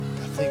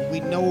think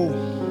we know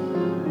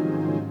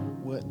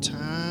what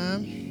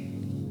time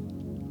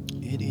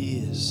it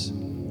is.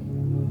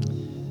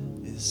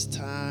 It's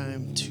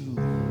time to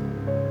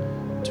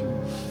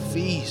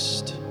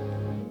feast.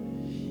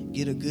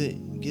 Get a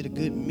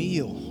good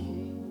meal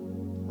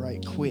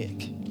right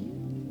quick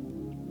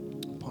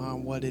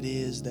upon what it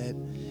is that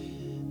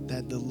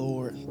the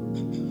Lord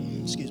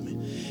excuse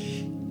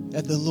me,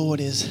 that the Lord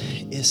is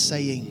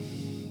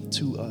saying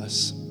to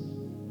us.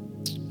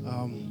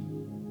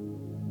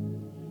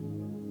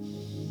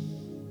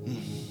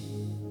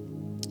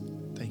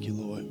 Thank you,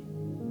 Lord.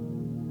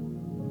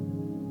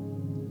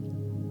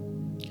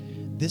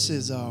 This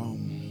is I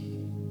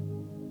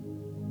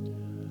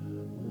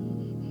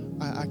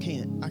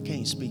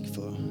can't speak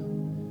for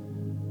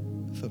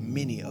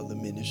many other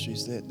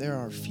ministries. That there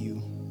are a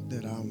few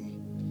that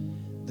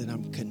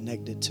I'm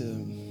connected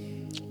to,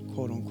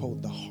 quote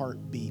unquote, the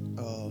heartbeat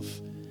of.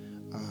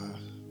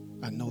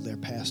 I know their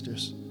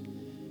pastors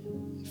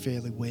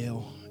fairly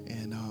well,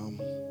 and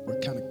we're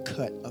kind of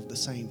cut of the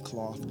same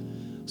cloth.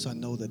 So I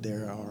know that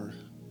there are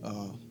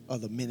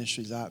other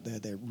ministries out there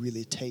that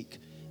really take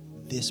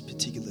this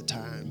particular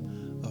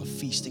time of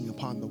feasting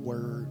upon the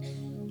word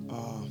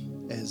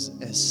as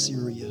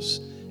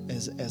serious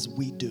as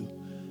we do.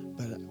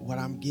 But what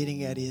I'm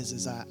getting at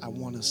is I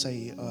want to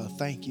say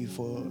thank you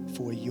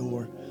for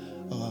your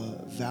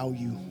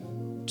value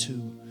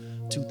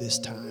to this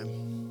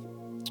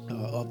time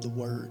of the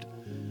word.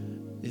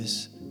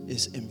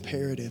 Is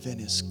imperative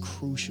and it's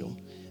crucial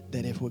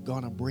that if we're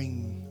going to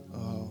bring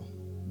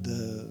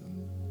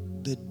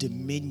the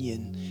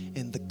dominion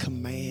and the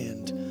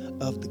command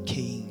of the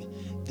King,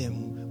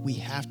 then we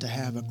have to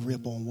have a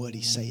grip on what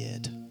he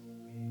said.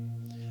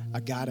 I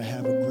got to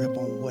have a grip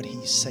on what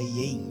he's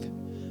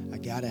saying. I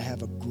got to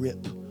have a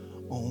grip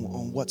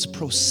on what's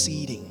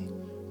proceeding.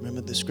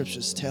 Remember, the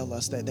scriptures tell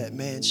us that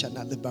man shall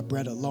not live by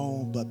bread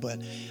alone, but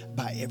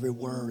by every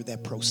word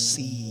that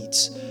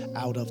proceeds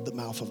out of the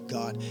mouth of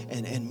God.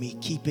 And me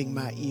keeping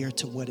my ear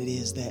to what it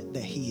is that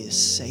he is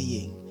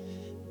saying.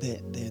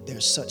 That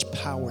there's such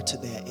power to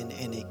that,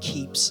 and it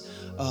keeps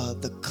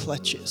the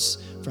clutches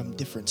from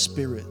different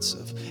spirits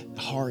of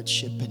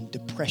hardship and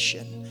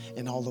depression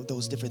and all of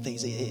those different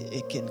things.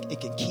 It can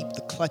keep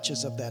the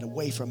clutches of that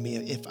away from me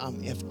if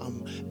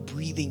I'm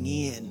breathing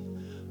in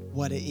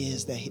what it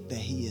is that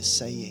he is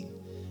saying.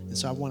 And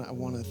so I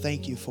want to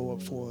thank you for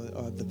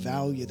the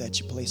value that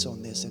you place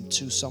on this, and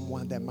to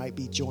someone that might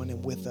be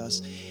joining with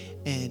us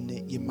and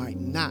you might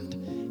not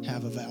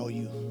have a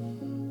value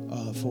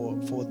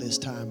for this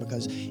time,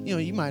 because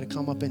you might have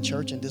come up in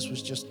church and this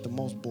was just the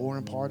most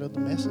boring part of the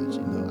message.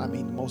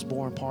 The most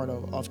boring part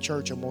of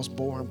church, or most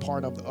boring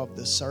part of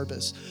the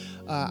service.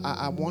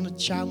 I want to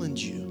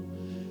challenge you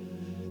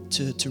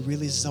to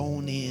really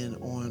zone in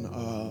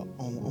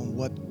on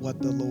what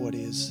the Lord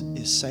is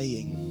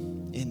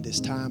saying in this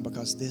time,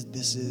 because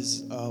this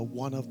is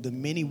one of the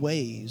many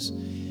ways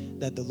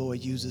that the Lord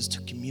uses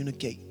to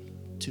communicate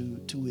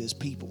to his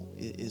people,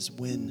 is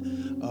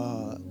when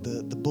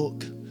the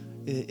book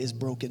is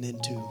broken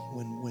into,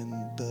 when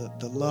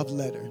the love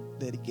letter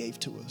that he gave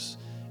to us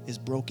is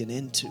broken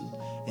into,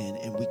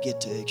 and we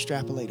get to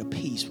extrapolate a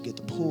piece, we get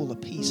to pull a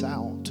piece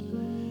out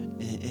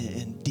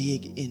and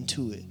dig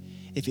into it.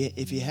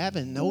 If you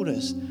haven't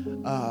noticed,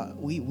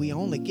 we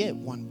only get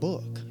one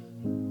book.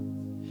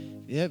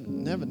 If you have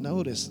never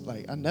noticed,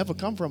 I never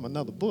come from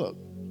another book.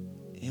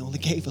 He only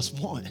gave us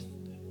one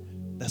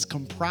that's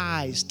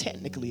comprised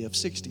technically of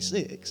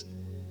 66,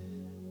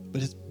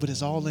 but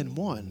it's all in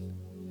one.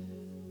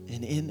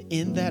 And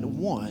in that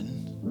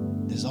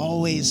one, there's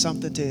always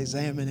something to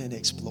examine and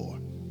explore.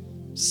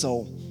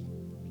 So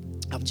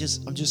I'm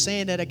just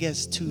saying that, I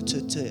guess,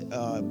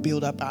 to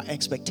build up our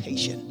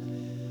expectation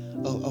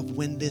of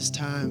when this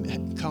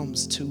time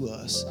comes to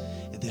us.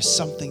 And there's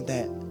something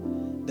that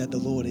the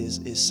Lord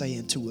is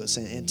saying to us.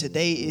 And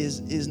today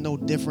is no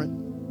different.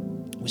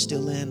 We're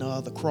still in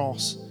the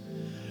cross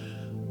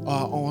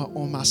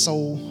on my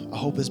soul. I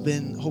hope it's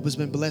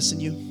been blessing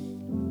you.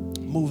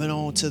 Moving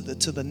on to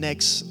the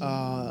next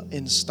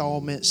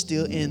installment,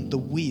 still in the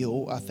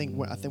wheel. I think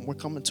we're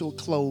coming to a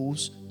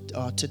close.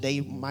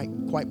 Today might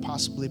quite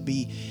possibly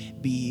be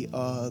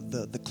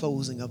the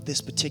closing of this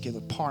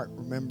particular part.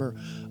 Remember,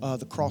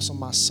 the cross on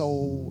my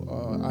soul,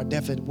 our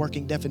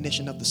working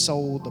definition of the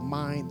soul, the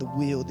mind, the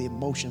will, the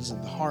emotions,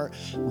 and the heart.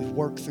 We've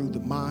worked through the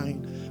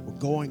mind. We're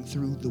going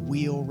through the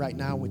wheel right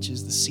now, which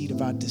is the seat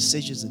of our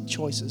decisions and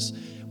choices,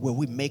 where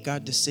we make our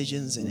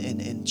decisions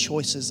and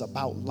choices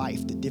about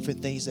life, the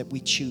different things that we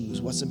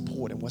choose, what's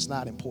important, what's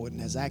not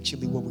important. That's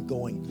actually where we're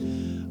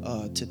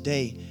going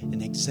today,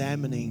 and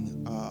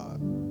examining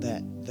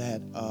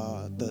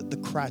the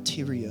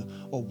criteria,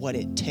 or what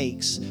it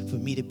takes for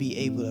me to be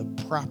able to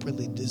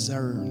properly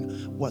discern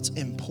what's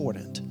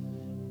important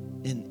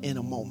in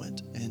a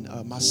moment. And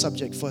my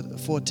subject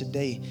for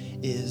today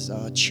is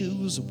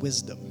choose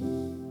wisdom.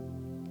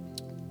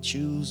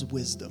 Choose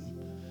wisdom.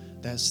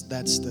 That's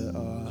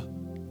the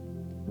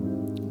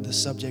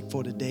subject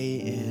for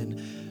today,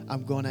 and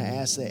I'm going to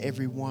ask that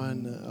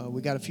everyone,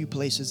 we got a few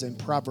places in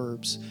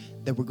Proverbs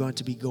that we're going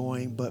to be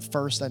going, but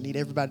first I need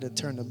everybody to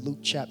turn to Luke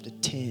chapter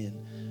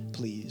 10,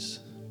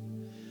 please.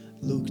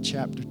 Luke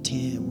chapter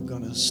 10. We're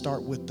going to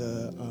start with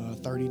the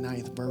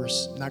 39th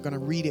verse. Not going to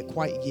read it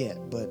quite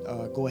yet, but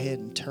go ahead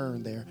and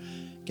turn there.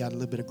 Got a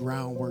little bit of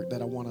groundwork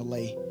that I want to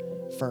lay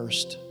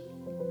first,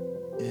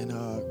 and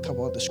a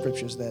couple other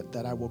scriptures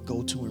that I will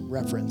go to in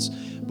reference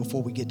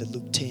before we get to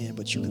Luke 10,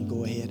 but you can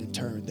go ahead and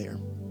turn there.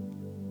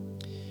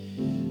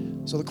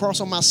 So the cross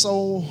on my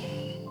soul,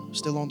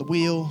 still on the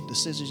wheel,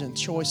 decisions and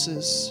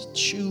choices,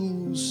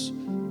 choose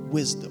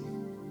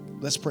wisdom.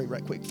 Let's pray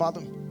right quick.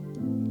 Father,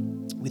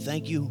 we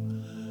thank you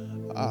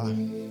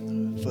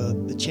for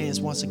the chance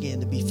once again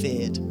to be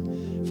fed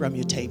from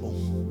your table.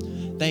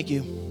 Thank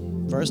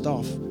you, first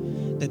off,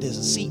 that there's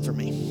a seat for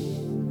me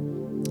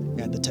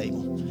at the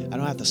table. I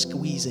don't have to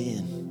squeeze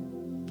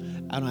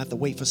in. I don't have to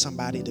wait for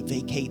somebody to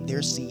vacate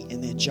their seat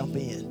and then jump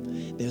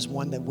in. There's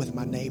one that with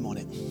my name on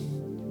it.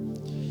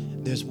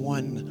 There's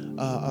one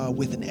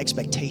with an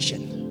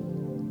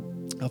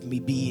expectation of me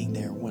being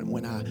there.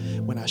 When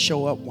I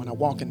show up, when I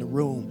walk in the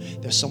room,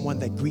 there's someone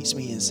that greets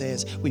me and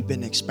says, "We've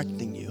been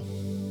expecting you."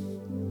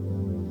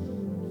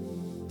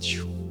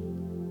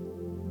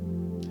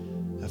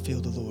 I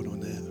feel the Lord on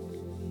that.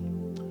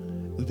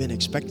 We've been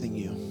expecting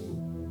you.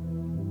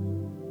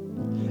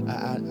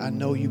 I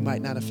know you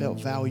might not have felt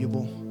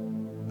valuable.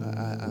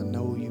 I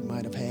know you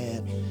might have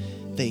had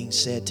things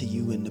said to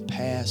you in the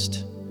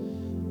past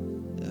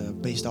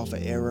based off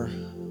of error,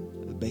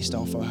 based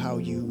off of how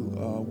you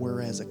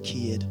were as a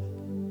kid.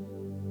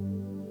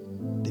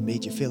 They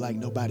made you feel like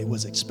nobody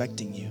was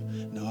expecting you.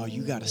 No,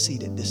 you got a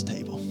seat at this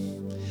table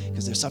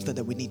because there's something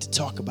that we need to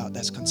talk about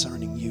that's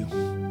concerning you.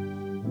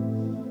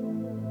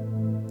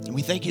 And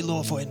we thank you,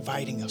 Lord, for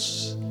inviting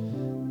us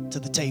to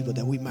the table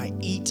that we might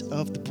eat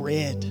of the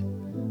bread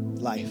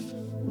of life.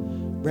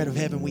 Bread of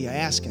heaven, we are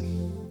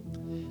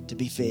asking to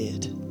be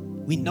fed.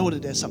 We know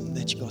that there's something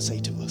that you're going to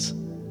say to us.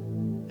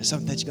 There's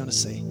something that you're going to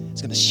say.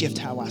 It's going to shift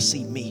how I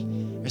see me.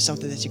 There's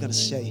something that you're going to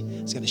say.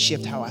 It's going to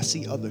shift how I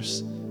see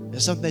others.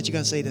 There's something that you're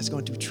going to say that's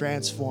going to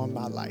transform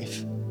my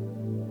life.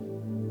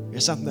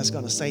 There's something that's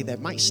going to say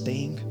that might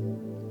sting,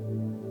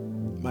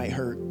 might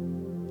hurt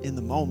in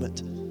the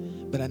moment,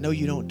 but I know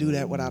you don't do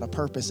that without a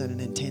purpose and an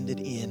intended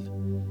end.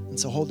 And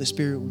so, Holy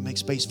Spirit, we make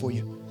space for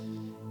you.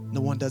 No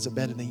one does it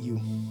better than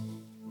you.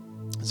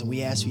 And so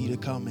we ask for you to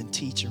come and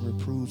teach and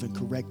reprove and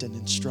correct and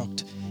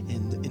instruct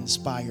and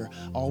inspire,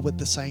 all with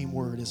the same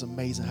word. It's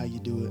amazing how you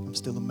do it. I'm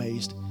still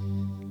amazed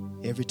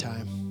every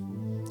time.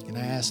 And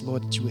I ask,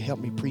 Lord, that you would help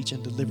me preach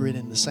and deliver it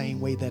in the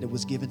same way that it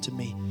was given to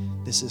me.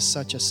 This is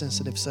such a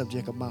sensitive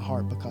subject of my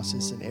heart because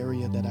it's an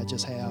area that I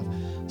just have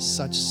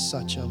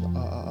such a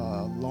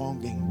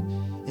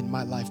longing in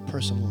my life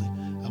personally.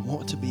 I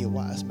want to be a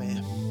wise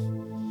man.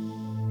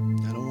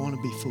 I don't want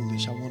to be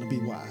foolish. I want to be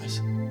wise.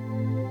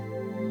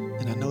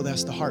 And I know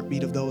that's the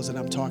heartbeat of those that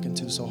I'm talking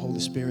to. So, Holy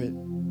Spirit,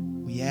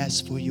 we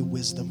ask for your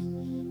wisdom.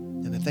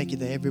 And I thank you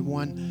that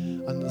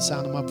everyone under the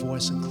sound of my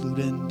voice,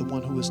 including the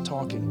one who is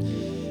talking,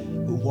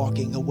 we're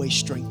walking away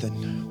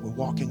strengthened. We're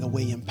walking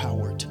away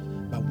empowered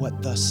by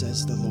what thus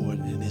says the Lord.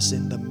 And it's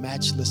in the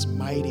matchless,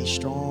 mighty,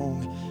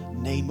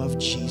 strong name of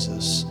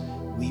Jesus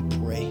we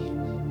pray.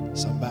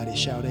 Somebody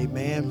shout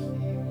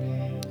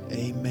amen.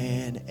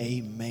 Amen.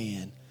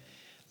 Amen.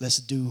 Let's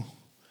do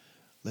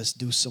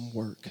some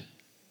work.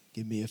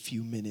 Give me a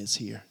few minutes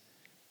here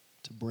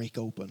to break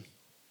open.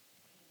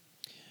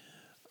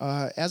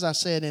 As I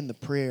said in the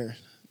prayer,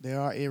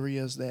 there are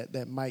areas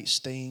that might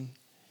sting.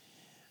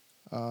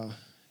 If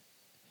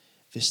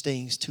it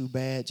stings too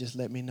bad, just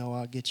let me know.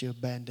 I'll get you a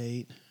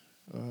Band-Aid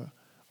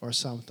or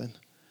something.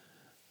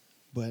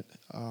 But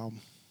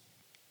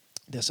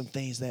there's some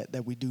things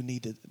that we do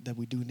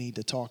need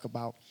to talk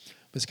about.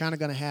 But it's kind of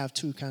going to have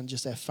kind of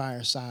just that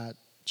fireside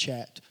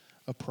chat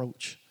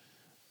approach.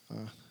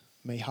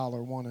 May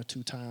holler one or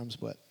two times,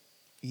 but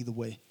either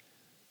way,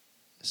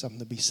 something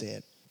to be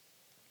said.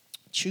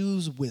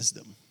 Choose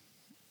wisdom.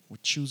 We're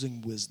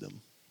choosing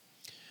wisdom.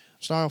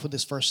 Start off with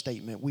this first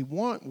statement. We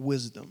want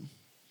wisdom,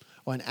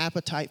 or an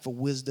appetite for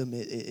wisdom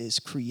is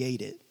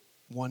created,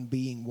 one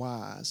being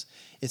wise.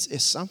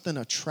 It's something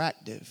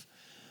attractive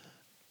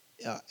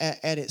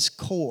at its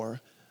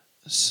core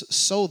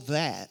so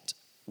that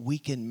we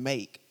can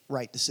make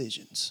right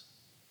decisions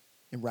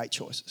and right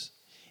choices.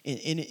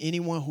 And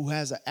anyone who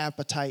has an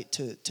appetite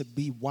to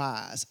be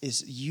wise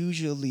is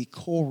usually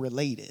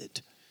correlated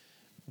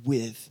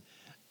with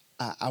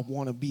I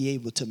want to be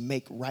able to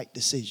make right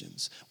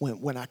decisions.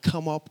 When I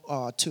come up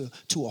to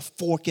a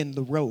fork in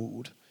the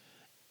road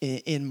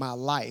in my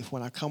life,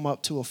 when I come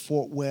up to a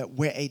fork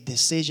where a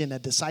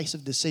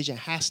decisive decision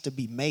has to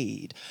be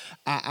made,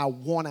 I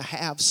want to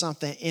have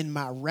something in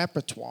my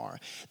repertoire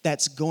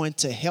that's going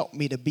to help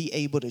me to be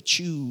able to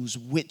choose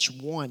which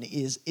one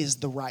is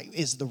the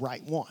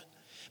right one.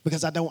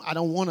 Because I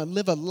don't want to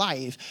live a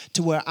life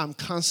to where I'm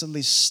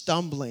constantly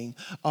stumbling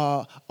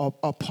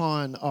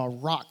upon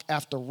rock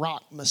after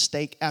rock,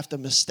 mistake after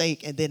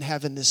mistake, and then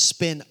having to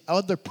spend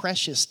other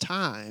precious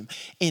time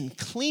in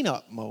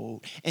cleanup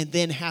mode, and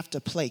then have to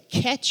play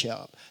catch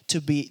up to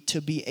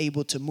be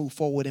able to move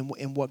forward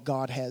in what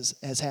God has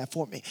had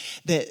for me.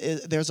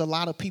 There's a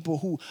lot of people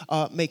who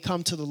may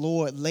come to the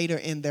Lord later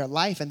in their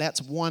life, and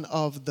that's one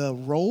of the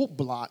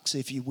roadblocks,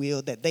 if you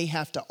will, that they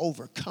have to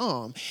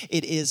overcome.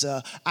 It is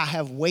I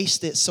have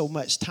wasted so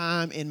much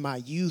time in my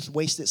youth,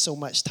 wasted so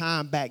much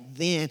time back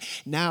then.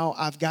 Now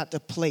I've got to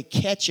play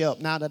catch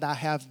up. Now that I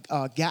have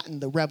gotten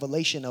the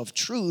revelation of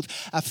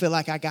truth, I feel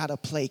like I got to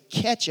play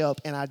catch up,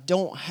 and I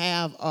don't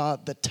have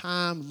the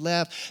time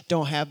left,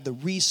 don't have the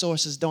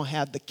resources, don't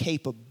have the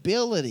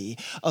capability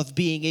of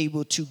being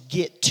able to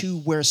get to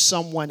where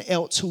someone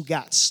else who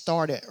got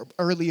started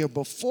earlier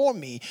before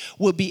me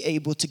will be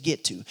able to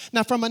get to.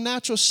 Now, from a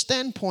natural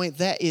standpoint,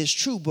 that is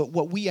true, but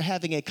what we are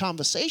having a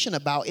conversation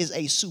about is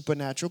a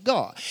supernatural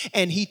God.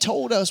 And he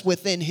told us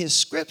within his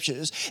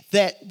scriptures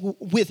that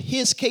with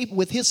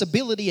his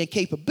ability and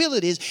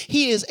capabilities,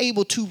 he is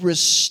able to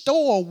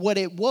restore what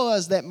it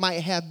was that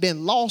might have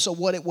been lost or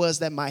what it was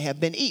that might have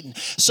been eaten.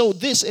 So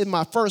this, in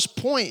my first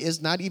point,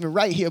 is not even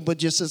right here, but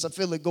just as I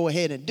feel it, go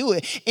ahead and do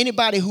it.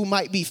 Anybody who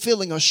might be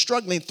feeling or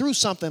struggling through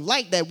something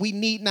like that, we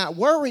need not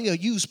worry or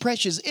use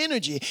precious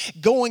energy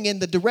going in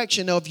the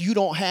direction of you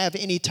don't have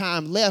any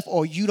time left,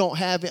 or you don't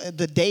have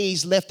the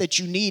days left that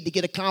you need to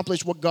get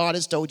accomplished what God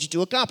has told you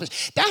to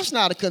accomplish. That's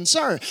not a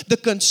concern. The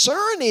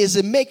concern is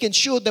in making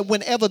sure that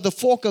whenever the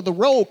fork of the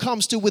road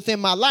comes to within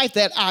my life,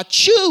 that I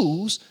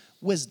choose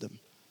wisdom.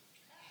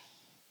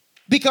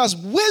 Because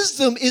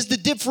wisdom is the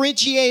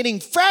differentiating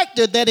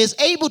factor that is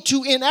able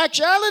to, in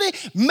actuality,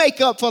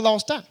 make up for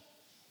lost time.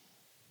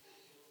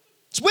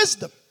 It's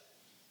wisdom.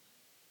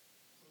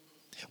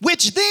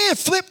 Which then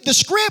flip the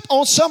script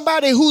on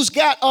somebody who's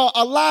got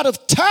a lot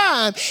of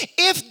time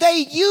if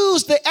they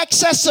use the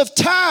excess of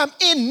time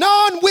in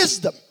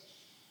non-wisdom.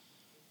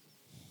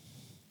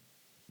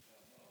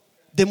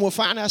 Then we'll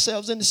find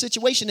ourselves in the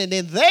situation, and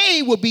then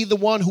they will be the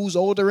one who's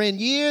older in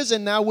years,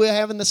 and now we're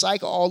having the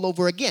cycle all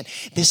over again.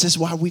 This is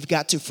why we've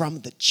got to,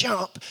 from the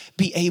jump,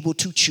 be able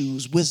to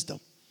choose wisdom.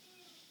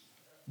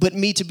 But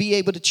me to be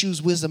able to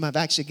choose wisdom, I've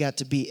actually got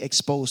to be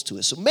exposed to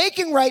it. So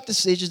making right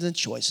decisions and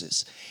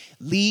choices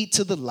lead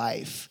to the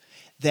life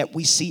that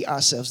we see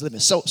ourselves living.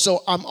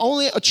 So I'm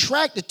only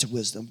attracted to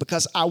wisdom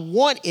because I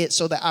want it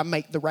so that I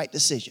make the right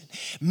decision.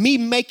 Me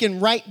making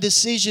right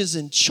decisions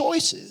and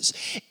choices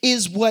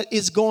is what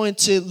is going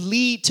to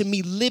lead to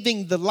me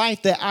living the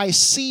life that I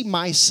see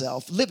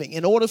myself living.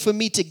 In order for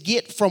me to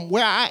get from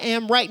where I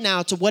am right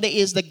now to what it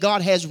is that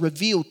God has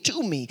revealed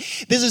to me,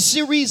 there's a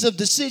series of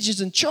decisions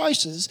and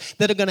choices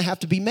that are going to have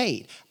to be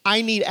made.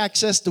 I need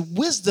access to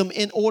wisdom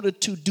in order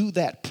to do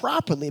that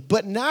properly.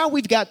 But now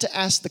we've got to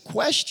ask the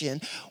question,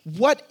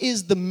 what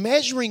is the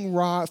measuring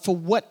rod for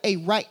what a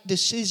right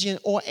decision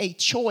or a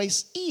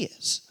choice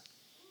is?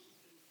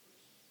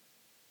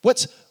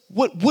 What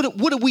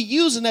are we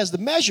using as the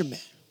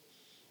measurement?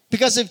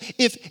 Because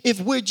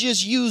if we're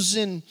just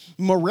using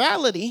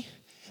morality,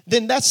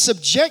 then that's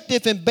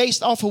subjective and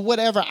based off of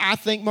whatever I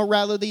think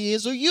morality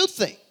is or you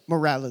think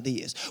morality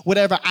is.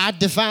 Whatever I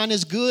define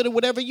as good or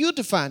whatever you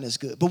define as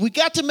good. But we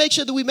got to make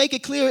sure that we make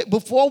it clear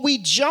before we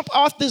jump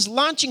off this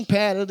launching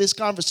pad of this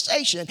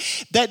conversation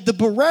that the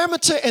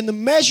barometer and the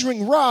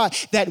measuring rod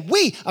that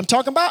I'm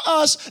talking about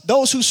us,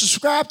 those who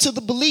subscribe to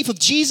the belief of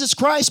Jesus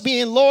Christ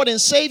being Lord and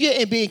Savior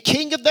and being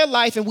King of their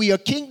life, and we are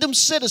kingdom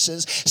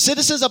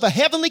citizens of a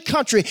heavenly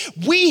country,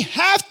 we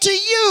have to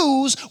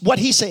use what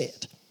he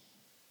said.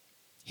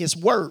 His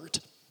word.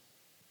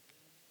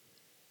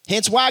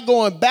 Hence why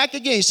going back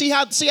again, see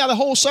how the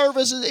whole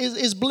service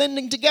is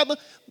blending together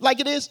like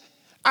it is?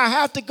 I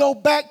have to go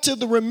back to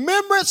the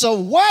remembrance of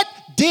what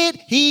did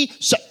he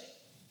say?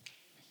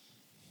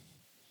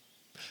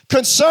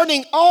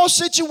 Concerning all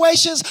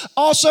situations,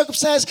 all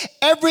circumstances,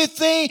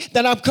 everything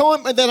that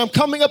I'm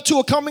coming up to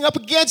or coming up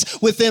against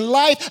within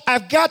life,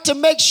 I've got to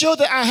make sure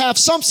that I have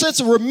some sense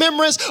of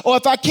remembrance, or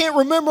if I can't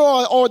remember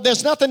or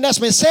there's nothing that's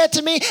been said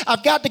to me,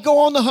 I've got to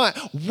go on the hunt.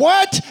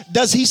 What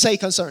does he say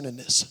concerning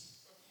this?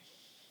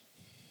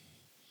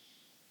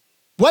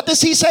 What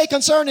does he say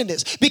concerning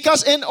this?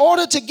 Because in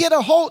order to get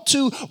a hold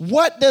to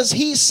what does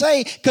he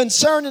say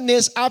concerning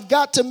this, I've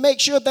got to make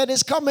sure that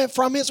it's coming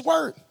from his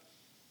word.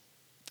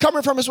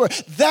 Coming from his word.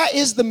 That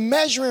is the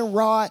measuring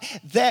rod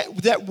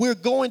that we're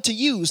going to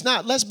use.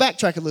 Now, let's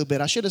backtrack a little bit.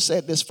 I should have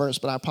said this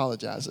first, but I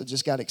apologize. I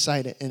just got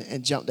excited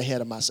and jumped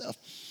ahead of myself.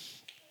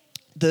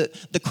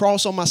 The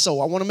cross on my soul.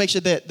 I want to make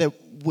sure that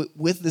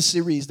with the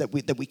series that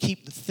we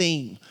keep the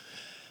theme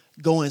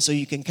going so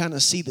you can kind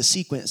of see the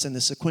sequence and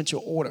the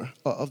sequential order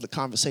of the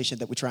conversation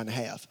that we're trying to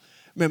have.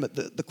 Remember,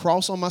 the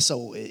cross on my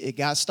soul, it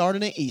got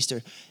started in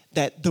Easter,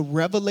 that the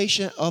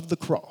revelation of the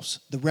cross,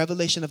 the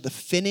revelation of the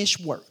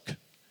finished work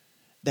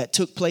that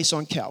took place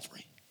on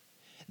Calvary,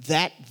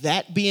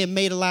 that being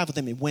made alive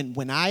within me,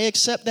 when I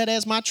accept that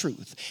as my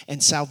truth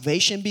and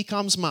salvation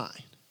becomes mine,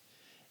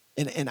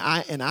 And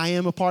I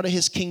am a part of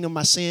his kingdom.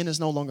 My sin is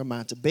no longer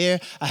mine to bear.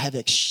 I have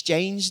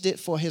exchanged it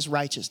for his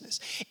righteousness.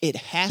 It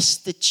has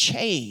to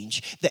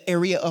change the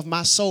area of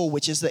my soul,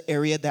 which is the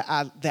area that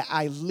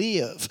I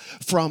live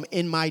from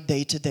in my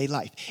day-to-day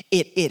life.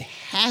 It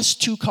has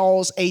to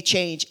cause a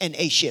change and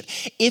a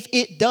shift. If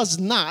it does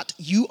not,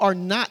 you are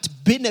not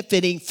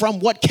benefiting from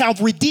what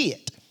Calvary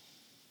did.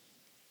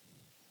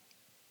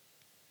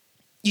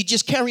 You're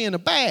just carrying a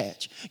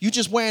badge. You're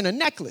just wearing a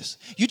necklace.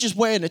 You're just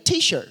wearing a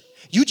t-shirt.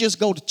 You just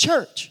go to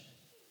church.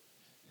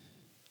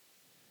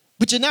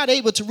 But you're not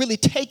able to really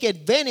take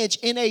advantage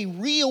in a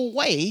real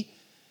way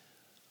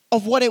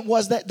of what it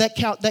was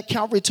that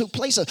Calvary took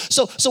place of.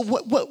 So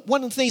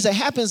one of the things that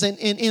happens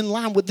in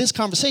line with this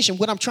conversation,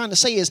 what I'm trying to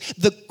say is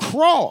the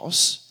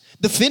cross,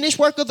 the finished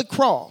work of the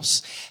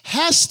cross,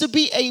 has to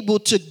be able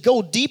to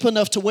go deep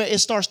enough to where it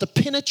starts to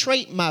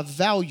penetrate my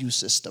value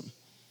system.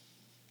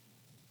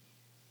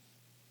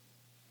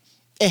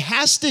 It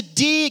has to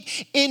dig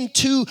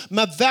into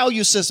my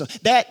value system.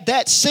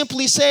 That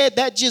simply said,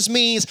 that just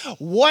means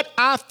what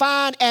I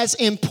find as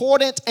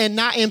important and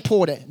not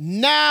important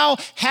now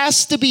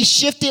has to be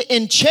shifted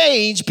and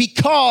changed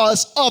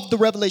because of the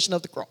revelation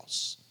of the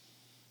cross.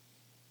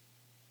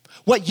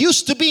 What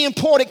used to be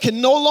important can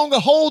no longer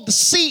hold the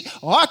seat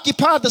or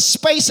occupy the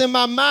space in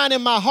my mind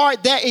and my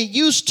heart that it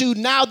used to,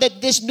 now that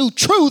this new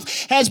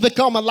truth has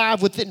become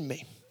alive within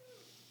me.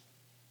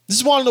 This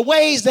is one of the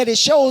ways that it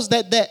shows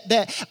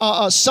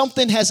that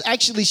something has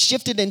actually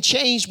shifted and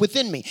changed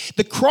within me.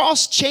 The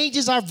cross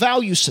changes our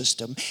value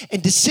system,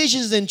 and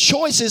decisions and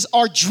choices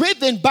are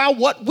driven by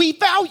what we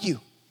value.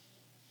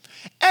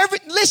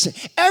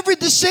 Every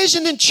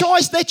decision and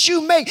choice that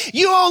you make,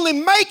 you only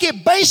make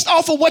it based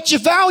off of what you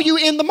value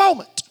in the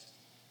moment.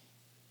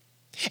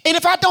 And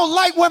if I don't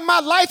like where my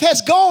life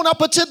has gone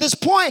up until this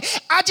point,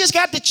 I just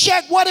got to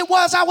check what it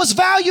was I was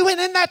valuing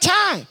in that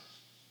time.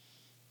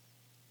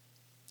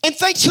 And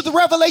thanks to the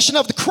revelation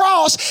of the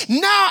cross,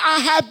 now I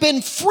have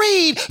been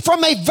freed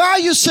from a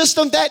value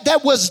system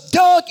that was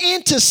dug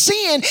into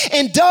sin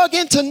and dug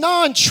into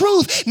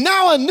non-truth.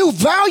 Now a new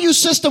value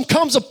system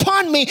comes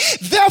upon me.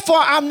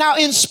 Therefore, I'm now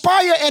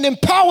inspired and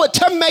empowered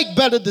to make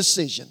better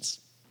decisions.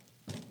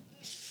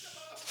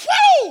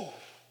 Woo!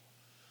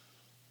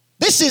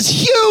 This is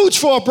huge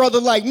for a brother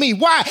like me.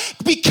 Why?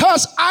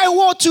 Because I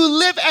want to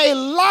live a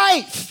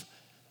life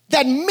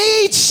that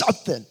means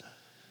something.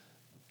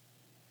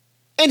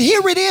 And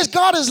here it is,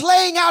 God is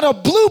laying out a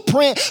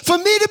blueprint for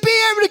me to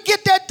be able to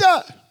get that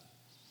done.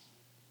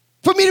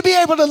 For me to be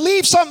able to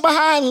leave something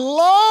behind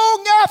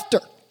long after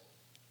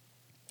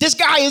this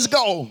guy is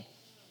gone.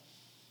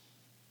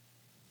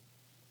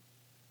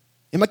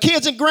 And my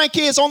kids and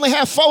grandkids only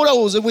have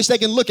photos in which they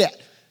can look at.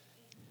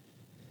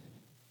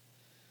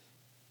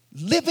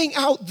 Living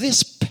out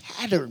this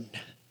pattern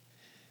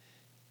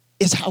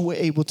is how we're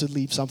able to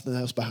leave something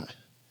else behind.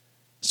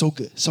 So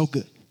good, so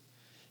good.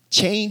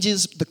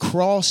 The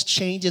cross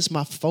changes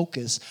my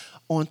focus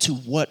onto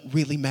what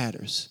really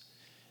matters.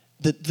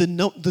 The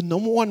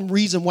number one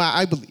reason why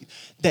I believe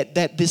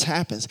that this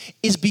happens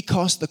is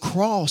because the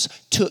cross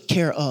took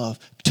care of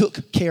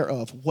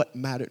what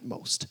mattered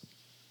most.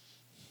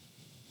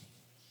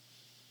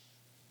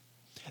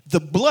 The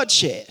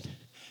bloodshed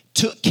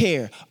took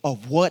care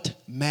of what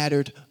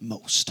mattered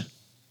most.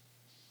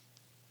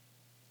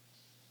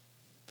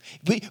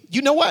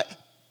 You know what?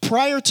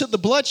 Prior to the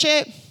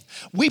bloodshed,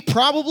 we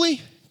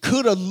probably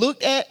could have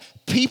looked at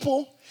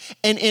people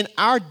and in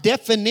our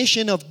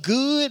definition of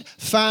good,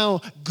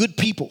 found good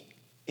people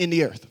in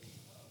the earth.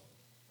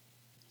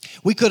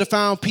 We could have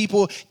found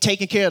people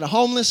taking care of the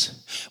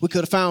homeless. We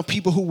could have found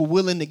people who were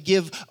willing to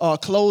give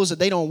clothes that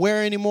they don't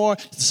wear anymore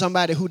to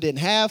somebody who didn't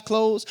have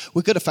clothes.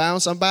 We could have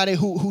found somebody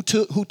who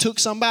took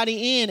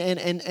somebody in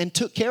and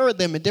took care of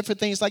them and different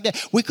things like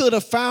that. We could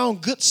have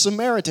found good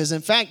Samaritans.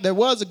 In fact, there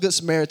was a good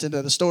Samaritan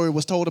that the story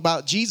was told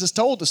about. Jesus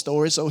told the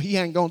story, so he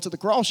hadn't gone to the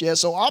cross yet.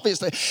 So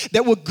obviously,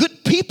 there were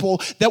good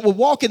people that would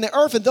walk in the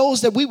earth and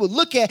those that we would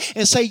look at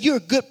and say, you're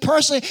a good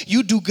person,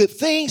 you do good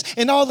things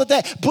and all of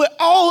that. But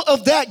all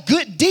of that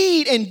good deed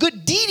and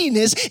good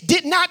deediness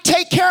did not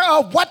take care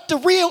of what the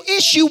real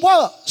issue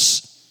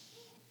was.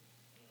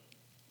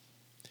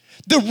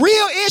 The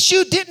real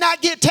issue did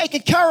not get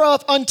taken care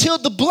of until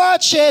the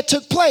bloodshed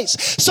took place.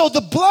 So the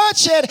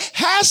bloodshed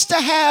has to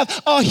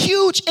have a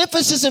huge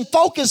emphasis and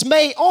focus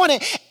made on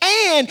it.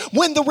 And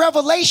when the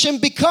revelation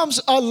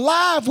becomes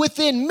alive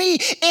within me,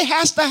 it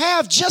has to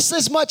have just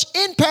as much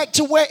impact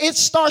to where it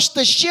starts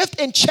to shift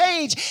and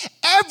change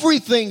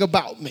everything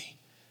about me.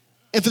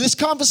 And for this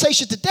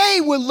conversation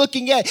today, we're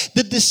looking at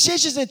the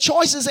decisions and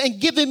choices and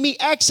giving me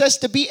access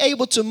to be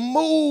able to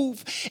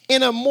move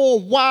in a more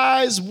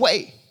wise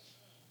way.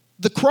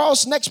 The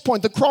cross, next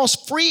point, the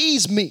cross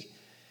frees me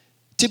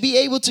to be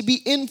able to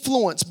be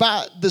influenced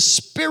by the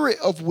spirit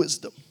of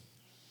wisdom.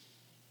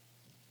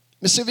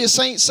 Miss Sylvia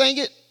sang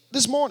it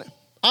this morning.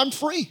 I'm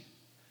free.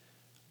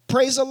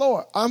 Praise the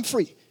Lord. I'm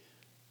free.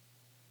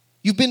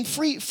 You've been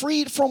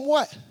freed from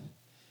what?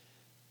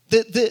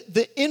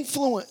 The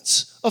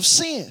influence of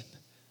sin.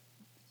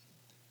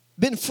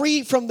 been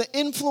freed from the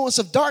influence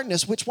of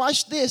darkness, which,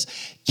 watch this,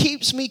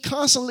 keeps me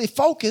constantly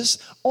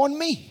focused on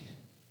me.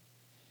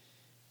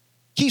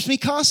 Keeps me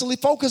constantly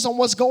focused on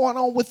what's going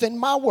on within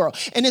my world.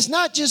 And it's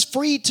not just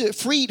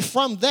freed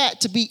from that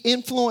to be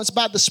influenced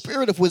by the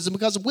spirit of wisdom,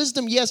 because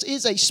wisdom, yes,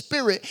 is a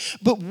spirit,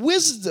 but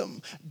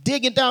wisdom,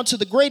 digging down to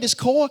the greatest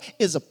core,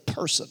 is a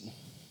person.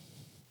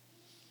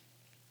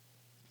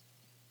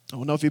 I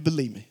don't know if you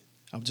believe me.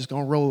 I'm just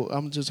going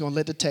to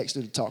let the text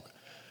do the talking.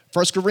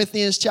 1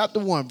 Corinthians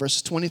chapter 1,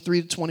 verses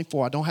 23 to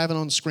 24. I don't have it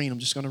on the screen. I'm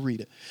just going to read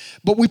it.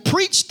 But we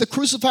preach the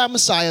crucified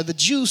Messiah. The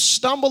Jews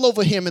stumble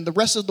over him, and the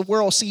rest of the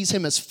world sees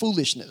him as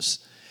foolishness.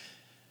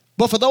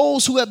 But for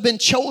those who have been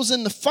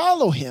chosen to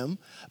follow him,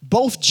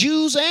 both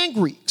Jews and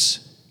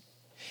Greeks,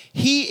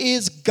 he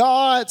is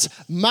God's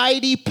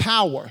mighty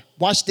power.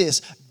 Watch this.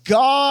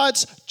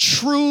 God's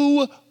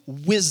true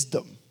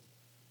wisdom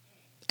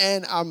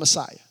and our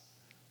Messiah.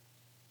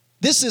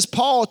 This is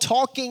Paul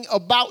talking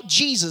about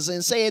Jesus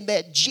and saying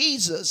that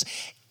Jesus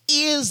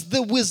is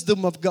the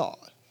wisdom of God.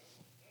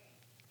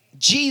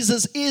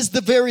 Jesus is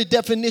the very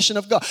definition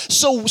of God.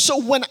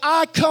 So when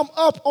I come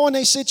up on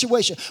a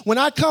situation, when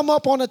I come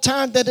up on a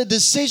time that a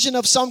decision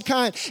of some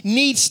kind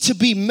needs to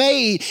be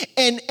made,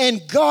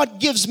 and God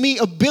gives me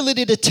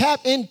ability to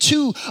tap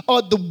into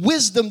the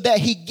wisdom that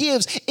he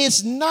gives,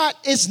 it's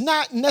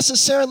not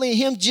necessarily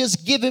him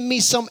just giving me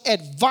some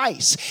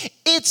advice.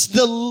 It's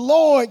the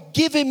Lord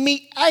giving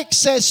me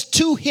access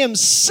to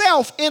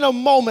himself in a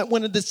moment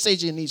when a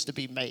decision needs to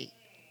be made.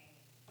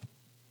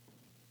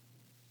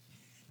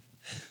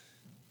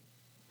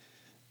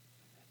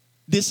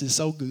 This is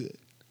so good.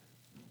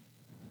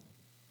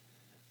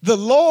 The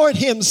Lord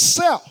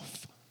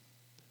himself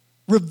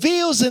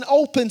reveals and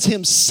opens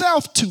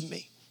himself to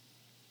me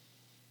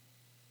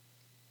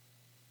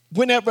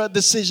whenever a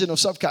decision of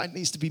some kind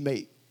needs to be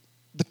made.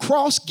 The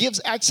cross gives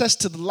access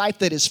to the life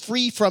that is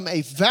free from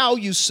a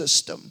value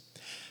system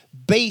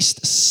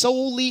based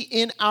solely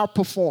in our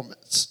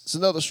performance. It's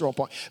another strong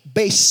point.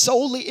 Based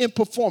solely in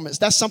performance.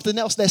 That's something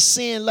else that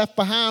sin left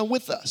behind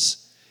with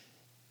us.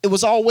 It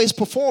was always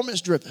performance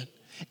driven.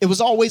 It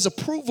was always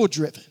approval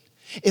driven.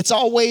 It's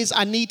always,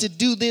 I need to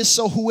do this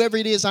so whoever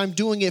it is I'm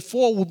doing it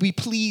for will be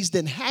pleased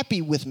and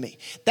happy with me.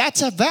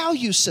 That's a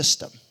value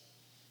system.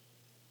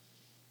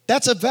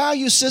 That's a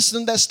value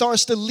system that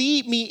starts to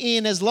lead me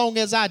in, as long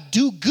as I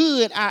do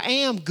good, I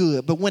am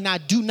good. But when I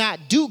do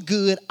not do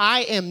good,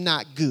 I am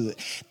not good.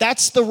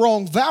 That's the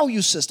wrong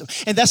value system.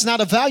 And that's not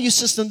a value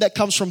system that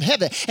comes from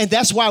heaven. And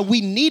that's why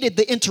we needed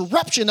the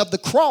interruption of the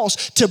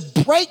cross to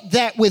break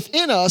that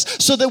within us,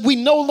 so that we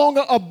no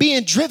longer are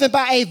being driven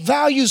by a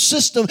value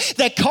system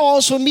that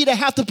calls for me to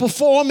have to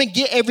perform and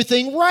get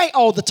everything right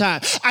all the time.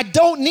 I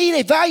don't need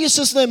a value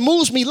system that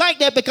moves me like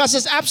that, because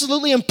it's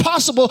absolutely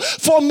impossible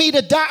for me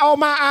to dot all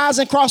my I's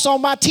and cross all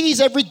my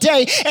T's every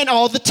day and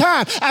all the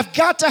time. I've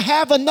got to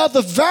have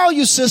another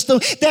value system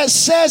that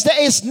says that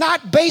it's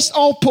not based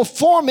on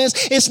performance.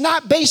 It's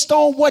not based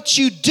on what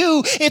you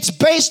do. It's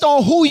based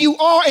on who you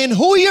are and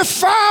who you're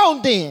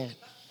found in.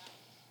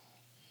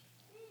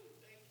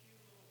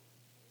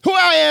 Who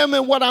I am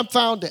and what I'm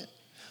found in.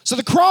 So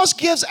the cross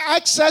gives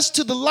access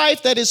to the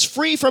life that is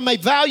free from a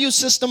value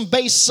system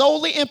based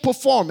solely in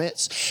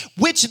performance,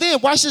 which then,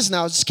 watch this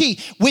now, it's key,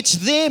 which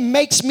then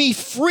makes me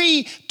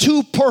free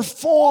to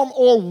perform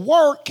or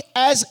work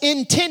as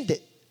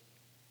intended.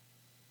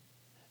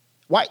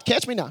 Right,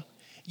 catch me now.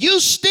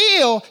 You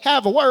still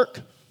have a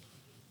work.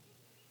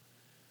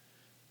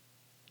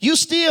 You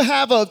still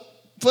have a,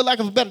 for lack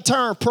of a better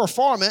term,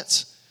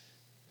 performance.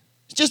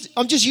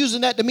 I'm just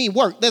using that to mean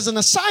work. There's an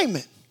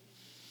assignment.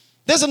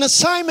 There's an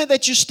assignment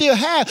that you still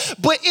have.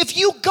 But if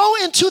you go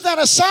into that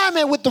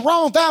assignment with the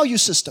wrong value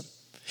system,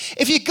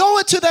 if you go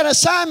into that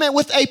assignment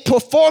with a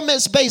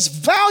performance-based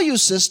value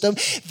system,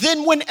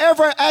 then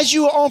whenever, as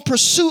you are on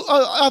pursuit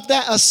of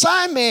that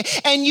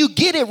assignment and you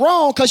get it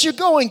wrong, because you're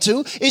going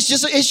to,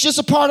 it's just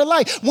a part of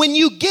life. When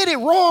you get it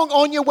wrong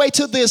on your way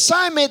to the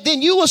assignment,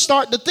 then you will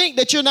start to think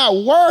that you're not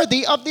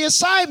worthy of the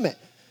assignment.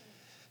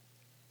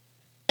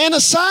 And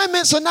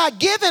assignments are not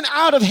given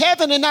out of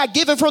heaven and not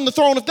given from the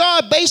throne of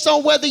God based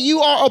on whether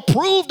you are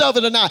approved of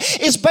it or not.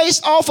 It's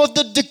based off of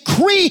the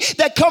decree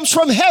that comes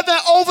from heaven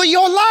over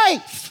your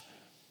life.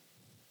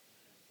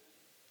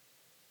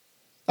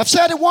 I've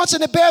said it once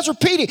and it bears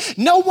repeating.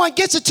 No one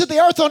gets it to the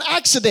earth on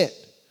accident.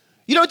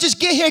 You don't just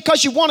get here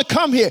because you want to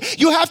come here.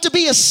 You have to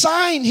be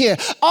assigned here.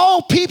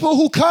 All people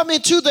who come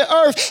into the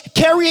earth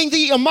carrying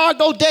the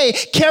Imago Dei,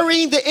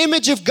 carrying the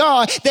image of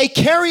God, they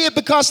carry it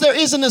because there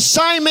is an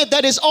assignment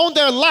that is on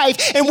their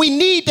life, and we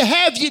need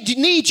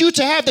you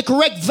to have the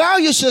correct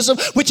value system,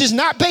 which is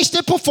not based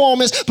in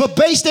performance, but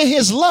based in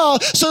his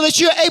love, so that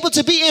you're able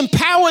to be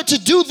empowered to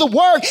do the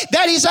work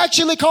that he's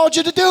actually called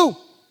you to do.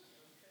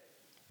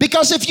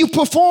 Because if you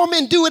perform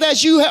and do it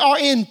as you are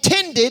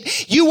intended,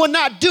 you will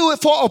not do it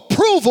for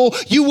approval.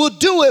 You will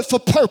do it for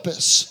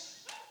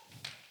purpose.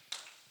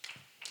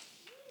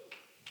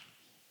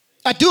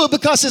 I do it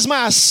because it's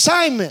my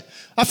assignment.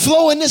 I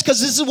flow in this because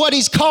this is what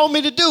he's called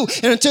me to do.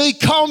 And until he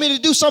called me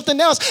to do something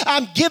else,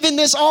 I'm giving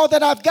this all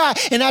that I've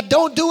got. And I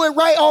don't do it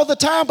right all the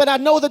time, but I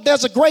know that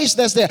there's a grace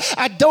that's there.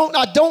 I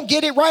don't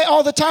get it right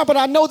all the time, but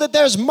I know that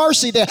there's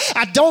mercy there.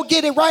 I don't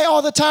get it right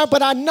all the time,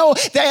 but I know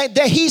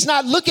that he's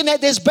not looking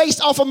at this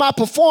based off of my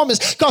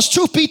performance. Because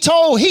truth be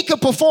told, he could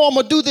perform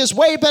or do this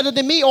way better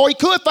than me, or he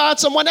could find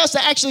someone else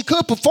that actually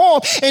could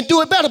perform and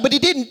do it better, but he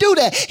didn't do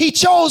that. He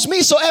chose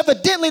me, so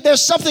evidently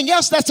there's something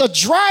else that's a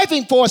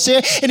driving force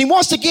here, and he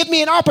wants to give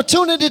me an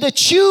opportunity to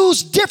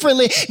choose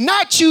differently,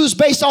 not choose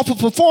based off of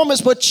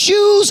performance, but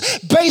choose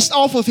based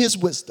off of his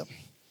wisdom.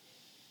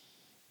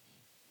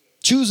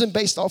 Choosing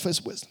based off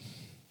his wisdom.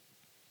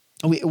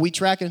 Are we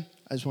tracking?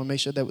 I just want to make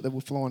sure that we're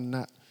flowing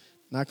and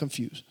not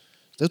confused.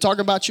 Still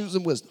talking about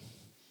choosing wisdom,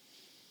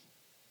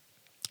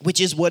 which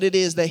is what it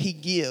is that he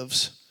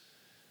gives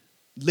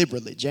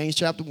liberally. James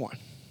chapter 1,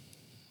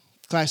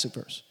 classic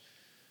verse.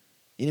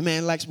 Any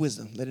man lacks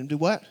wisdom, let him do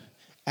what?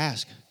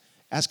 Ask.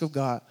 Ask of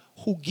God,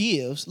 who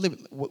gives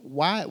liberally.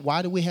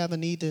 Why do we have a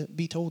need to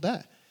be told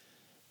that?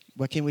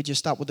 Why can't we just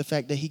stop with the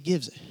fact that he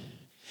gives it?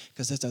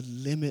 Because there's a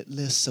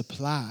limitless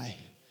supply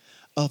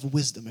of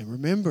wisdom. And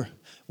remember,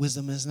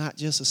 wisdom is not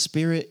just a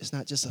spirit, it's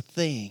not just a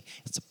thing,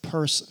 it's a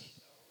person.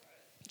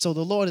 So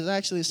the Lord is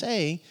actually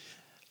saying,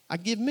 I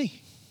give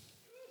me.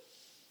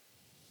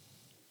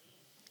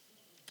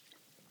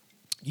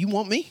 You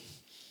want me?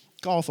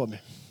 Call for me.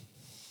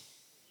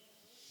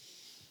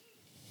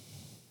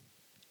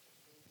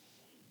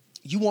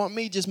 You want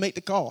me? Just make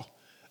the call.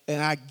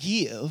 And I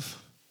give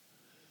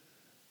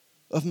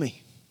of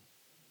me.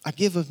 I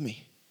give of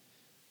me.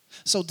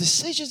 So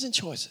decisions and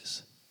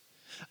choices.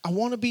 I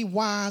want to be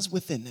wise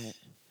within that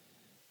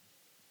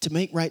to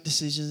make right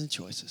decisions and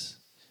choices.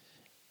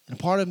 And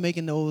a part of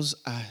making those,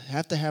 I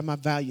have to have my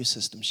value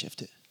system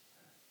shifted.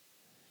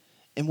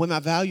 And when my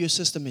value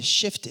system is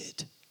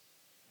shifted,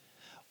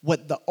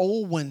 what the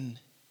old one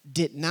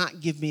did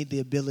not give me the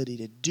ability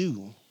to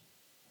do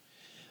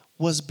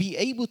was be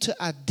able to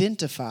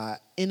identify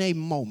in a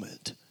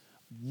moment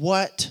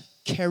what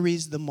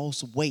carries the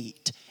most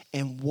weight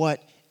and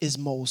what is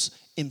most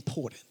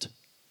important.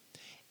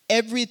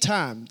 Every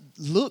time,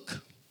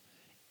 look,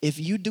 if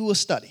you do a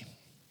study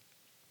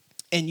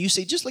and you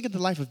see, just look at the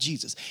life of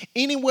Jesus.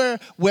 Anywhere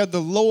where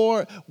the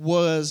Lord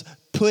was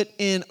put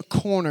in a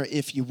corner,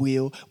 if you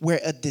will,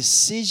 where a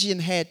decision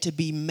had to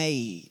be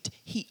made,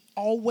 he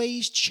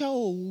always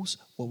chose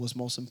what was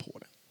most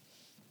important.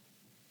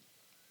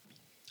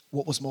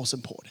 What was most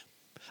important?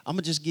 I'm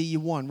going to just give you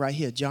one right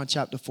here, John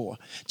chapter 4.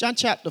 John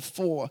chapter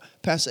 4,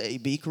 Pastor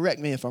A.B., correct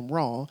me if I'm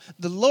wrong.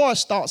 The Lord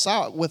starts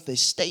out with a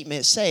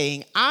statement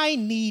saying, I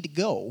need to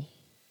go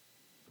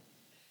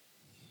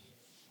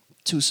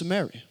to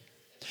Samaria.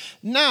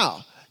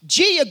 Now,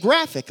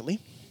 geographically,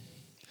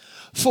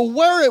 for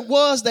where it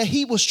was that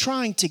he was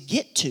trying to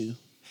get to,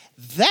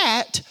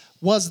 that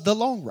was the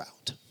long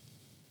route.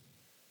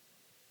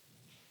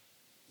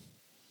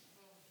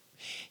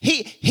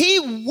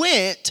 He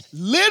went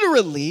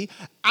literally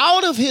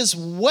out of his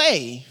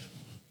way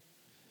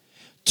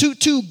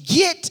to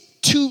get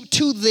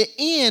to the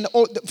end,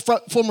 or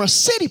from a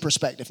city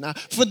perspective. Now,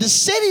 for the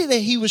city that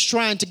he was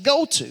trying to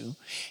go to,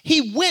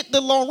 he went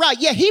the long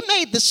route. Yeah, he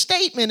made the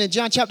statement in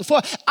John chapter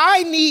 4,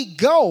 I need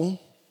go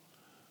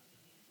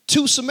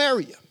to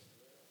Samaria.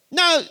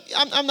 Now,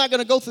 I'm not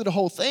going to go through the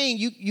whole thing.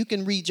 You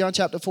can read John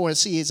chapter 4 and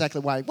see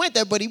exactly why he went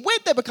there, but he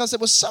went there because there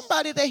was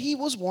somebody that he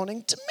was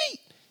wanting to meet.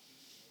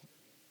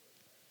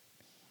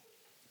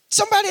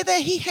 Somebody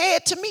that he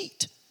had to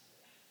meet.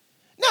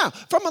 Now,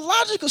 from a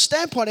logical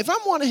standpoint, if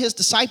I'm one of his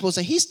disciples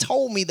and he's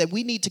told me that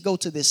we need to go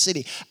to this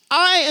city,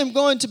 I am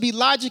going to be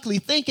logically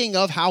thinking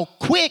of how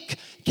quick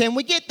can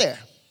we get there?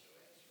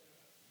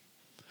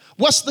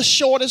 What's the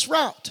shortest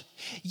route?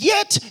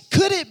 Yet,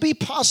 could it be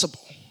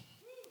possible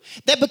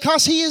that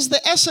because he is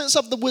the essence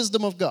of the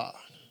wisdom of God,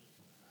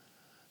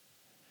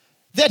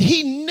 that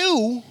he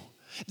knew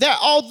that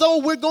although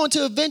we're going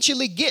to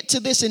eventually get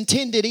to this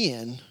intended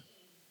end,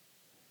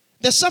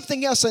 there's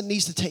something else that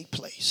needs to take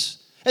place.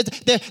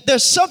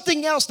 There's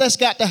something else that's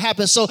got to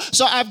happen. So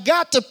I've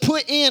got to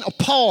put in a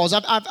pause.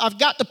 I've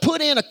got to put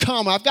in a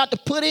comma. I've got to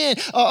put in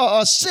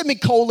a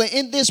semicolon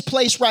in this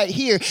place right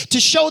here to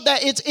show that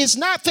it's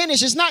not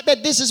finished. It's not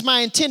that this is my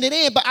intended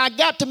end, but I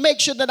got to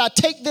make sure that I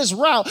take this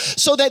route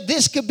so that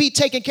this could be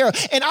taken care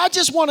of. And I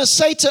just want to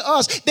say to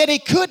us that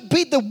it could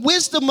be the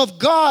wisdom of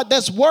God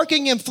that's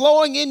working and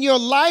flowing in your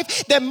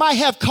life that might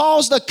have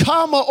caused a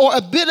comma or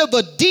a bit of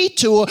a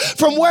detour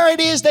from where it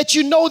is that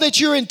you know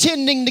that you're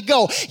intending to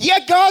go.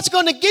 Yet God's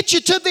going to get you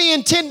to the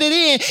intended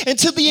end and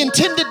to the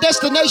intended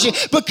destination.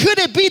 But could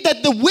it be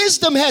that the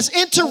wisdom has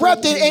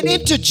interrupted and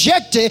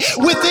interjected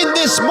within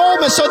this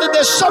moment so that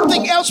there's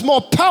something else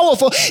more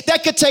powerful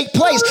that could take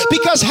place?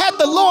 Because had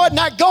the Lord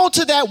not gone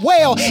to that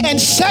well and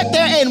sat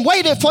there and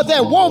waited for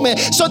that woman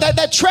so that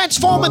that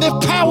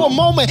transformative power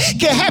moment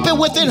can happen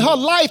within her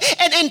life,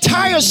 an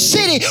entire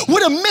city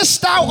would have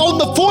missed out on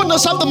the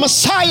fullness of the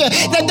Messiah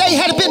that they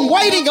had been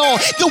waiting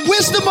on. The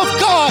wisdom of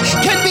God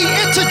can be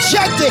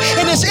interjected,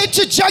 and it's interjected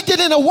interjected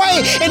in a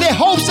way in the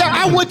hopes that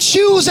I would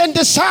choose and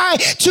decide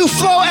to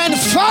flow and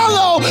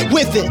follow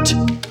with it.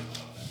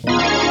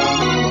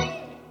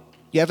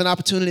 You have an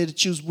opportunity to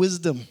choose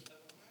wisdom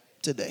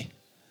today.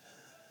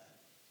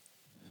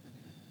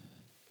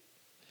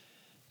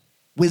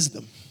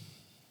 Wisdom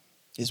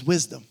is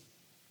wisdom.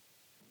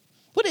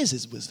 What is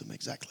his wisdom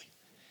exactly?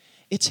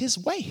 It's his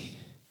way.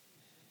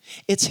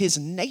 It's his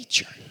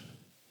nature.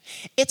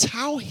 It's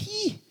how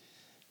he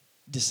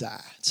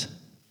decides.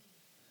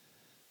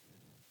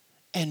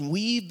 And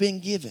we've been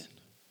given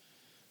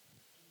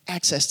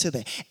access to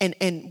that.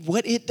 And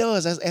what it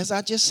does, as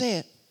I just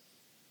said,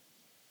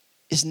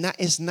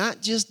 it's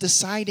not just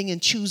deciding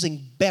and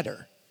choosing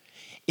better.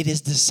 It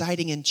is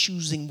deciding and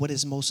choosing what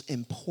is most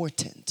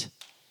important.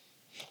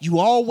 You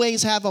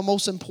always have a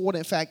most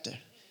important factor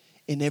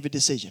in every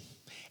decision.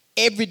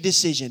 Every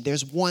decision,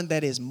 there's one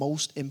that is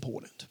most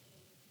important.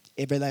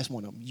 Every last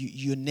one of them.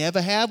 You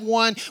never have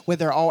one where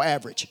they're all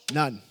average.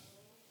 None.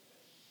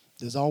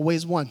 There's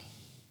always one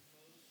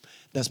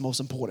that's most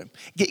important.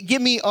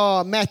 Give me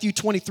Matthew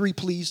 23,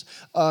 please,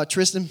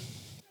 Tristan.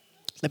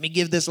 Let me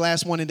give this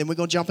last one, and then we're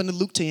going to jump into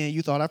Luke 10.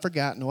 You thought I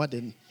forgot. No, I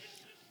didn't.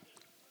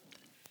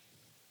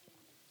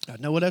 I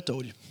know what I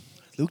told you.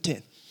 Luke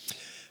 10.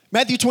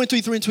 Matthew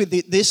 23, 3 and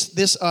 20.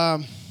 This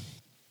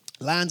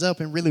lines up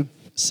and really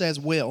says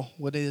well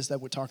what it is that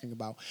we're talking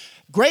about.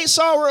 Great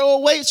sorrow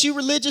awaits you,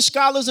 religious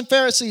scholars and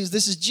Pharisees.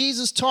 This is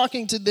Jesus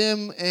talking to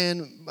them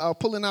and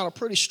pulling out a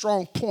pretty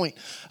strong point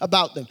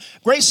about them.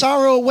 Great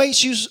sorrow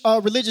awaits you,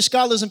 religious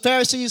scholars and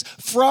Pharisees,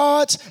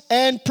 frauds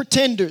and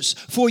pretenders,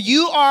 for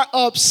you are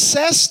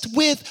obsessed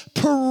with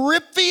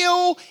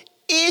peripheral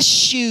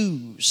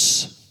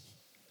issues.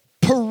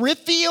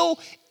 Peripheral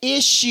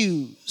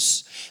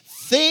issues.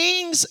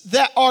 Things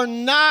that are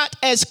not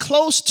as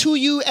close to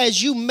you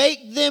as you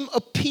make them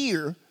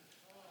appear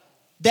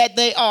that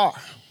they are.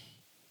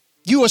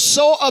 You are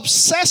so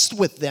obsessed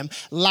with them,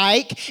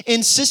 like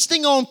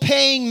insisting on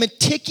paying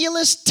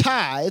meticulous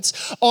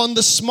tithes on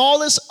the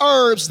smallest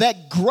herbs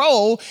that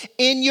grow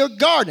in your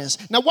gardens.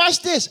 Now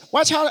watch this.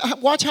 Watch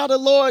how the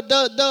Lord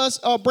does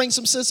bring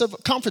some sense of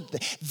comfort.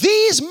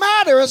 These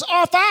matters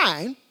are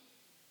fine,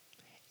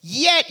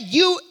 yet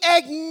you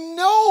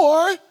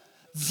ignore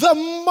the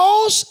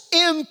most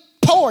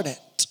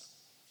important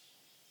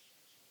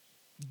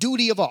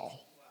duty of all.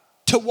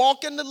 To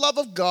walk in the love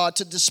of God,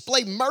 to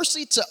display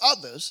mercy to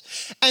others,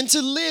 and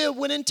to live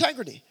with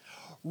integrity.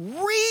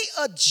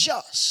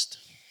 Readjust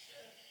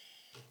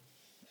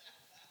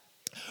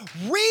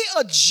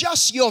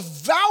your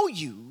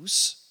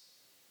values.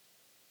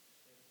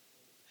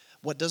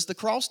 What does the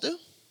cross do?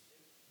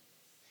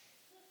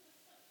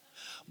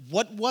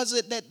 What was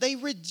it that they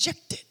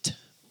rejected?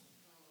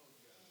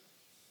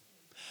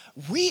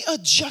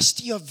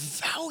 Readjust your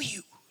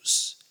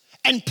values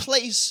and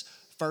place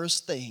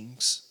first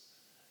things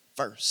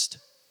first.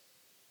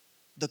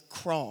 The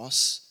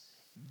cross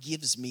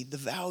gives me the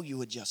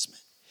value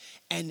adjustment.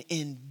 And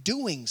in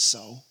doing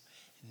so,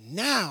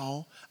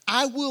 now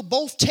I will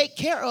both take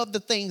care of the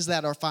things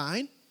that are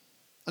fine.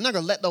 I'm not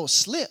going to let those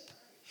slip.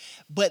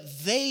 But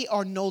they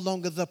are no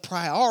longer the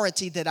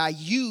priority that I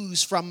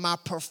use from my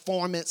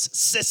performance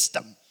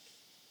system.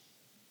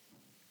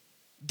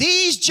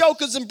 These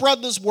jokers and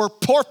brothers were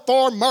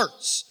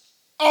performers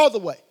all the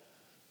way.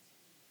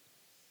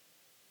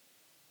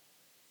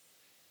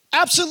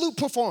 Absolute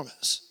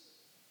performance.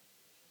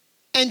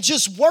 And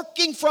just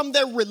working from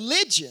their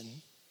religion,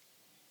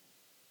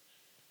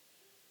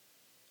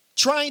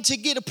 trying to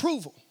get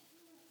approval.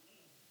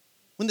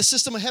 When the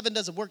system of heaven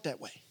doesn't work that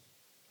way.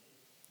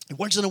 It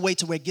works in a way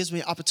to where it gives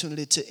me an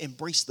opportunity to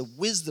embrace the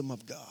wisdom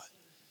of God,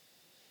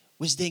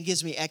 which then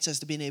gives me access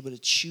to being able to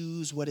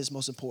choose what is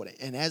most important.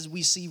 And as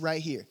we see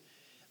right here,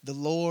 the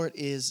Lord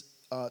is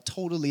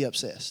totally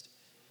obsessed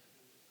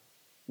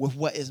with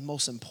what is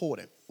most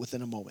important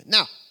within a moment.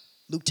 Now,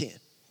 Luke 10.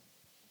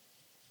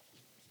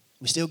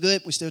 We still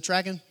good? We still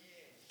tracking?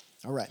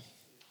 All right.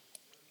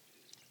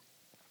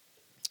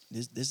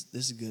 This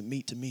is good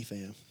meat to me,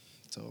 fam.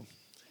 So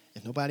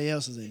if nobody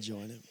else is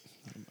enjoying it,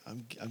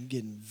 I'm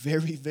getting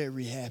very,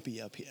 very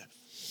happy up here.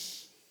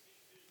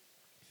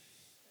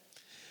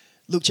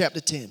 Luke chapter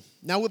 10.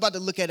 Now we're about to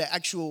look at an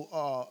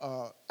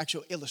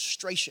actual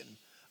illustration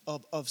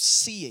of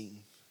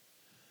seeing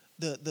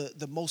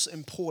the most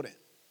important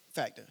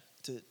factor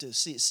to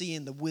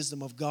seeing the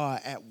wisdom of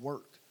God at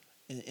work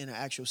in an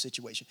actual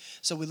situation.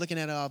 So we're looking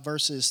at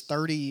verses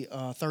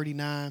 38,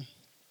 39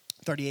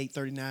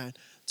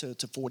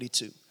 to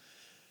 42.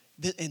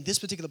 In this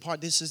particular part,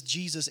 this is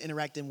Jesus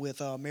interacting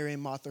with Mary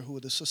and Martha, who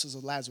are the sisters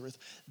of Lazarus.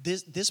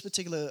 This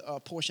particular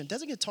portion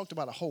doesn't get talked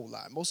about a whole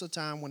lot. Most of the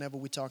time, whenever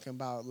we're talking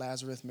about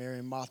Lazarus, Mary,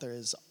 and Martha,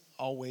 is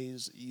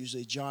always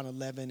usually John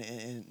 11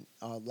 and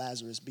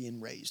Lazarus being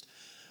raised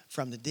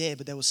from the dead.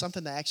 But there was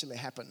something that actually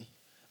happened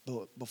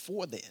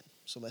before then.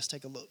 So let's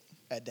take a look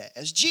at that.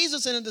 As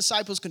Jesus and the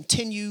disciples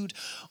continued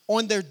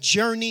on their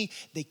journey,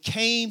 they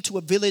came to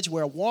a village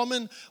where a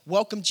woman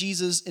welcomed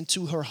Jesus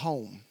into her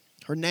home.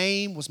 Her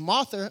name was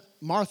Martha,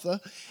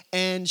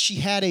 and she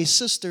had a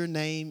sister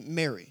named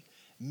Mary.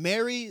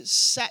 Mary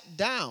sat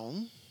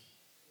down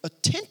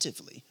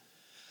attentively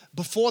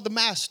before the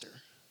master,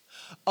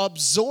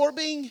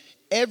 absorbing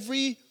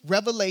every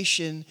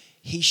revelation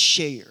he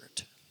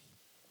shared.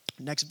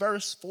 Next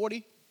verse,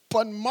 40.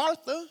 But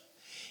Martha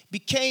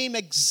became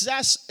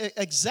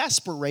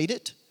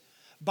exasperated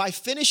by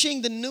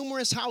finishing the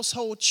numerous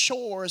household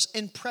chores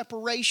in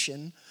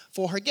preparation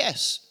for her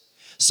guests.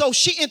 So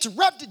she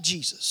interrupted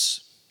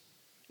Jesus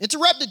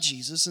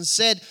and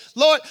said,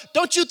 Lord,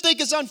 don't you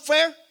think it's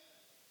unfair?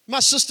 My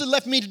sister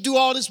left me to do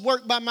all this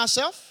work by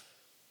myself.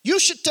 You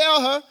should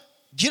tell her,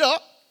 get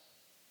up,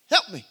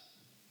 help me.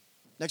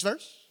 Next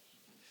verse.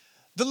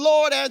 The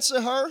Lord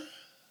answered her,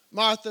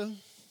 Martha,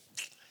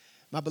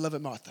 my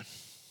beloved Martha.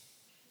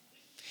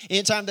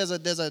 Anytime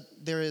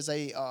there is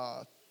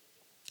a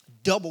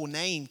double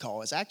name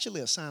call, it's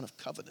actually a sign of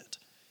covenant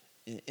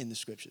in the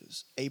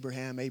scriptures.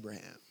 Abraham,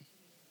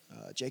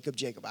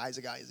 Jacob,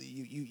 Isaac.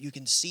 You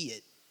can see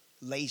it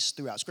laced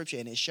throughout scripture,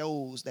 and it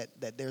shows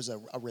that there's a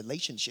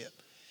relationship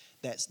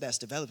that's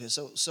developing.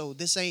 So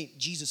this ain't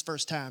Jesus'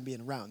 first time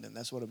being around them.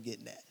 That's what I'm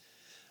getting at.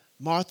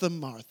 Martha,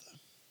 Martha,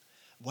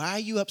 why are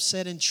you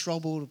upset and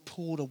troubled,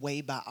 pulled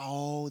away by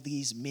all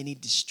these many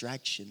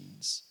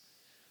distractions?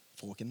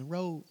 Fork in the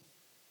road.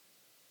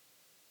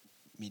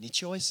 Many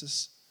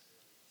choices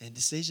and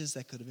decisions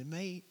that could have been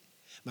made.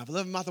 My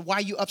beloved Martha, why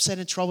are you upset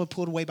and troubled,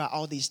 pulled away by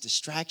all these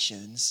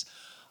distractions?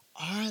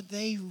 Are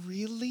they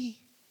really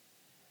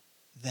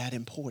that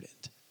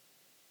important?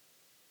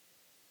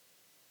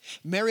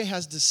 Mary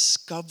has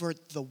discovered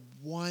the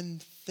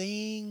one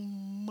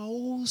thing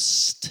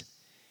most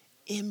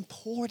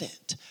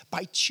important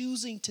by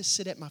choosing to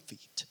sit at my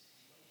feet.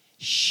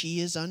 She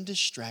is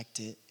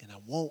undistracted, and I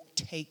won't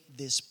take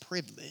this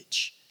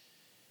privilege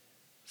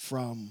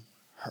from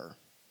her.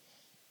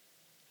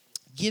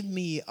 Give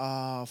me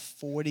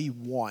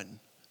 41,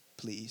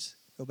 please.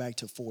 Go back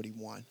to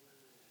 41.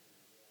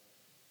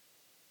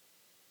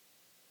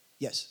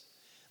 Yes.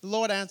 The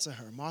Lord answered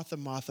her, Martha,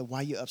 Martha, why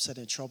are you upset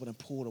and troubled and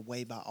pulled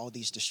away by all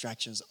these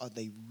distractions? Are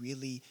they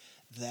really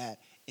that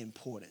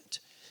important?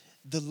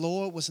 The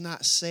Lord was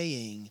not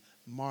saying,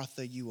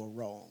 Martha, you are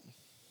wrong.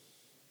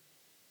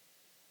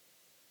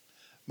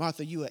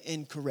 Martha, you are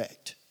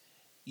incorrect.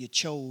 You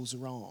chose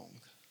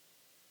wrong.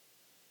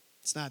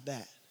 It's not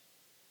that.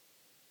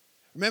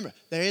 Remember,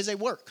 there is a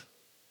work.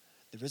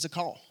 There is a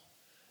call.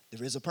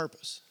 There is a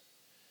purpose.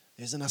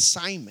 There's an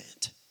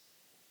assignment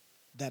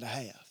that I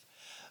have.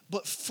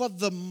 But for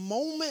the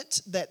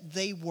moment that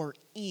they were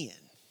in,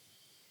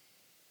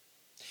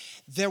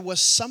 there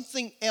was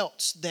something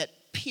else that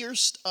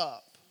pierced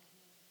up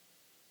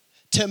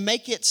to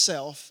make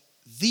itself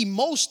the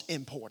most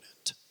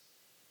important.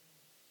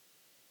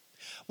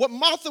 What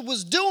Martha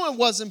was doing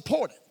was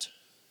important,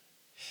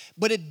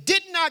 but it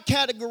did not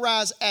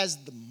categorize as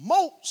the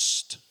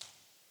most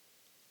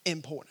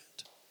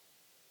important.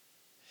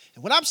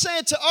 And what I'm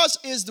saying to us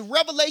is the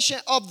revelation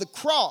of the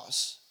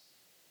cross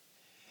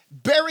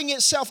bearing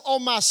itself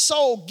on my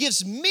soul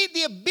gives me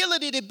the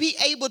ability to be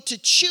able to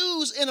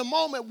choose in a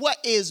moment what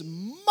is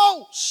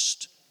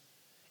most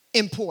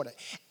important.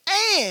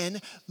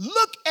 And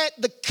look at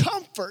the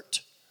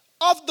comfort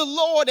of the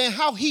Lord and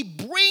how he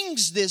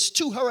brings this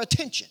to her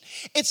attention.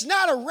 It's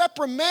not a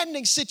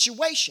reprimanding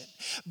situation,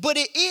 but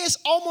it is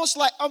almost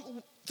like,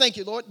 thank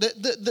you, Lord.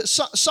 The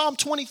Psalm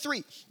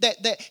 23,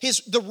 that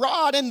the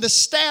rod and the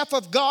staff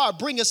of God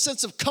bring a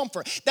sense of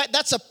comfort.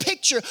 That's a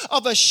picture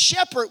of a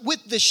shepherd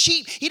with the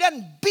sheep. He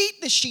doesn't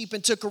beat the sheep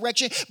into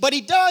correction, but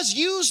he does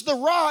use the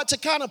rod to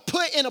kind of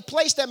put in a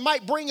place that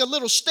might bring a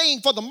little sting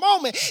for the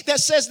moment that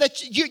says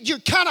that you're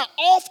kind of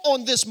off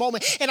on this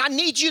moment and I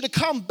need you to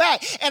come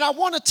back. And I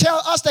want to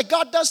tell us that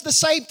God does the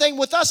same thing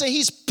with us, and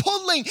he's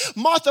pulling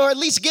Martha, or at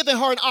least giving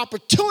her an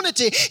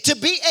opportunity to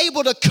be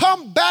able to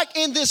come back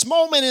in this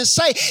moment and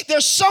say,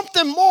 there's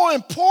something more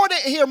important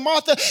here,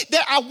 Martha,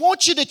 that I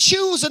want you to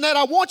choose and that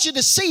I want you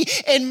to see.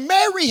 And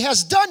Mary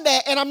has done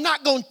that, and I'm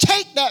not going to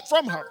take that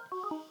from her.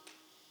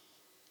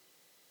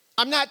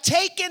 I'm not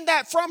taking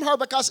that from her,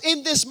 because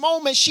in this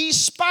moment she's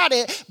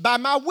spotted by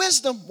my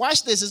wisdom.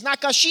 Watch this. It's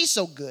not because she's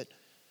so good.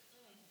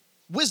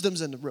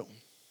 Wisdom's in the room.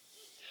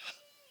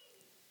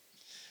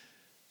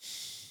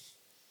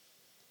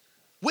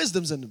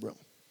 Wisdom's in the room.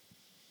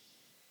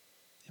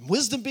 And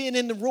wisdom being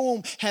in the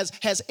room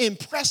has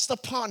impressed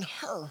upon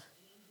her,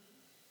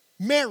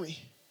 Mary,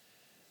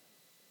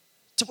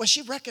 to where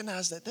she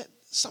recognized that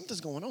something's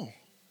going on.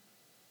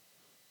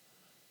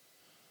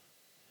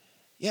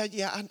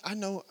 Yeah, I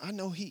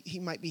know he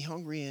might be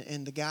hungry,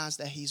 and the guys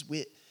that he's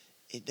with,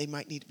 they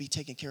might need to be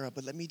taken care of.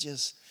 But let me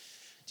just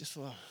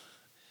for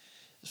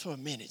a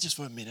minute,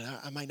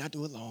 I might not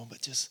do it long,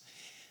 but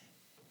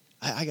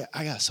I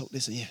got to soak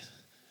this in.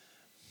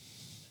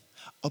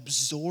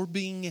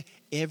 Absorbing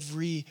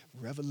every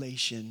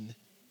revelation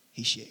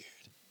he shared.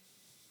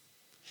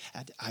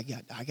 I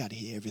got to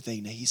hear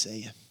everything that he's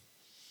saying.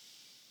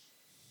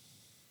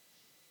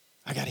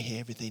 I got to hear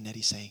everything that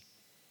he's saying.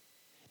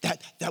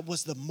 That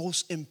was the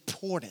most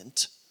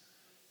important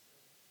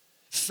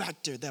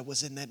factor that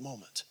was in that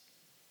moment.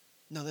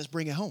 Now let's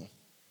bring it home.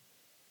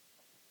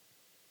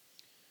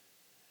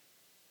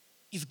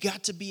 You've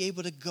got to be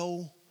able to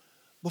go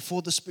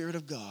before the Spirit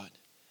of God,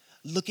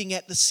 looking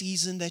at the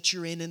season that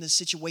you're in and the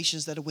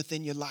situations that are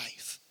within your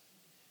life.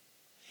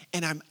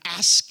 And I'm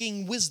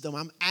asking wisdom.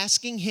 I'm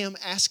asking him,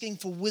 asking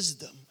for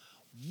wisdom.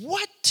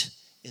 What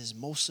is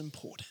most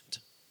important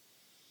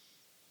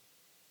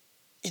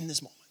in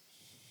this moment?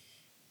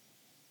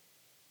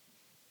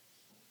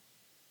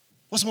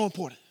 What's more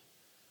important?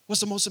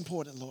 What's the most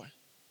important, Lord?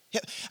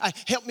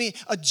 Help me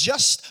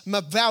adjust my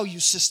value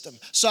system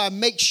so I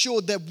make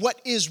sure that what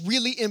is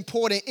really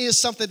important is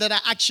something that I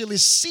actually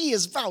see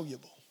as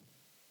valuable.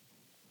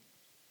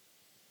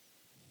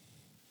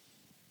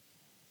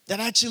 That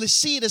I actually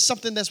see it as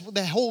something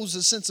that holds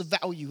a sense of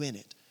value in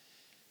it.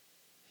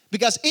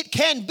 Because it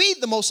can be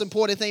the most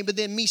important thing, but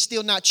then me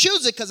still not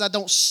choose it because I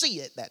don't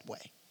see it that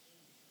way.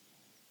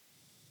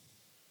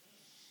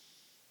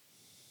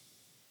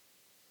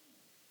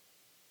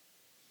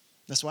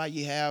 That's why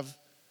you have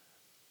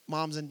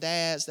moms and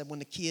dads that when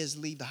the kids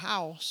leave the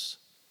house,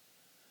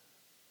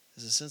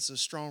 there's a sense of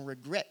strong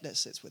regret that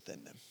sits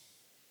within them.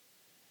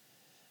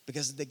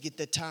 Because they get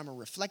that time of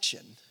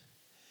reflection.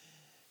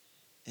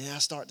 And I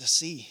start to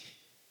see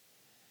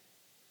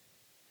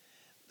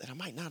that I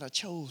might not have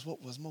chose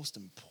what was most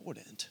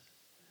important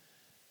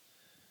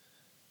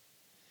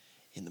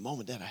in the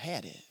moment that I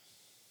had it.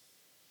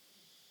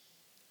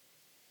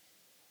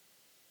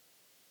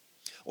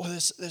 Or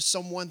there's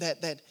someone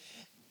that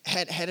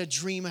had a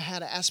dream or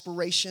had an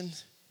aspiration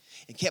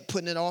and kept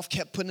putting it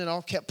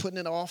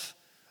off.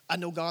 I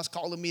know God's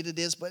calling me to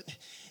this, but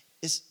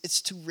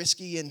it's too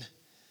risky, and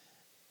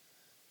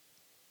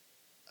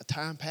a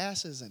time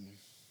passes, and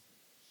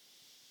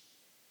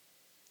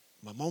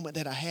my moment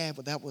that I had,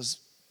 but that was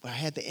I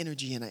had the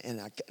energy and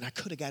I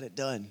could have got it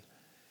done.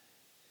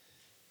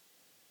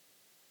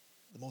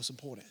 The most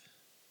important.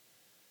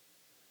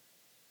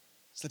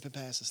 Slipping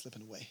past and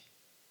slipping away.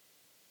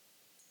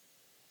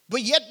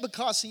 But yet,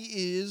 because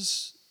he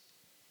is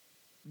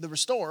the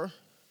restorer,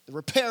 the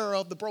repairer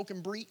of the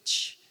broken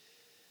breach,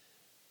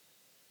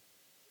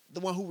 the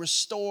one who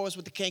restores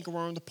what the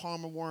cankerworm, the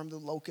palmer worm, the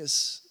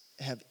locust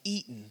have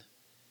eaten,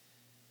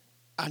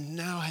 I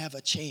now have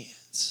a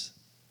chance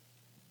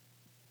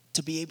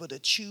to be able to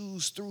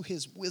choose through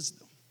his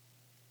wisdom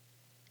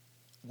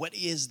what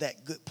is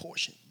that good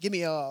portion. Give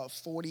me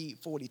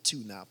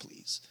 42 now,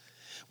 please.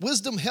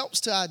 Wisdom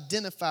helps to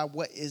identify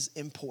what is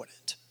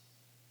important.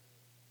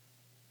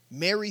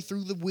 Mary,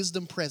 through the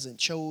wisdom present,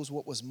 chose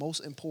what was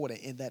most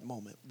important in that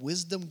moment.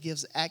 Wisdom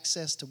gives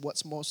access to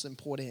what's most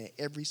important in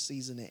every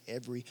season and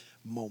every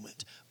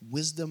moment.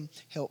 Wisdom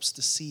helps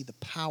to see the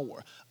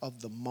power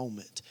of the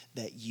moment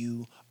that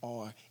you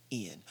are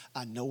in.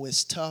 I know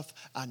it's tough.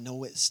 I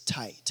know it's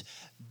tight.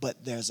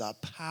 But there's a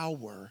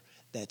power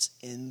that's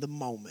in the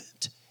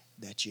moment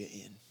that you're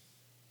in.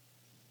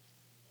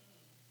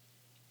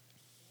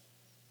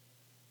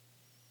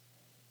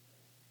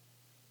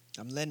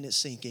 I'm letting it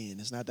sink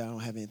in. It's not that I don't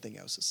have anything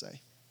else to say.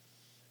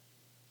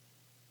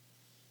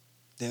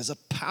 There's a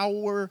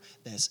power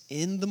that's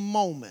in the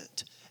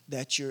moment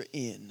that you're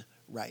in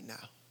right now.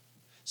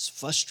 As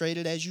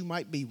frustrated as you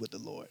might be with the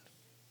Lord.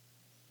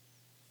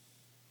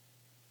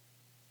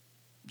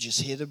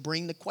 Just here to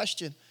bring the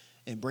question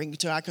and bring it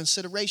to our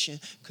consideration.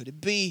 Could it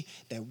be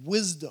that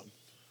wisdom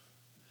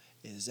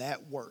is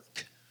at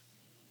work?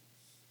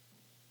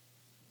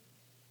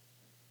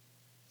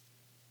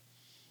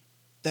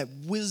 That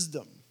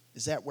wisdom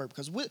is at work.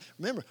 Because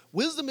remember,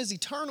 wisdom is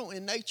eternal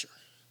in nature.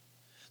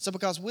 So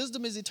because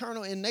wisdom is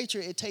eternal in nature,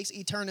 it takes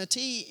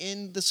eternity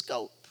in the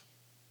scope.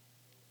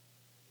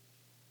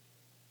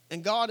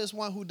 And God is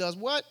one who does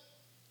what?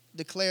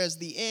 Declares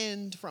the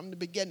end from the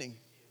beginning.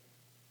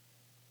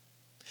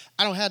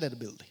 I don't have that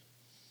ability.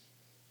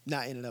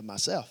 Not in and of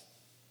myself.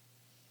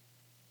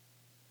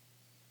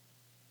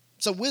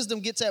 So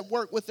wisdom gets at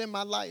work within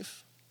my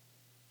life.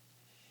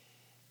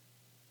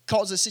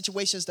 Causes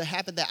situations to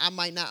happen that I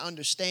might not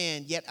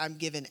understand, yet I'm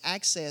given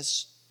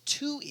access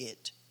to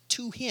it,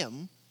 to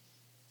him,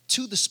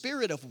 to the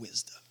spirit of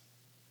wisdom.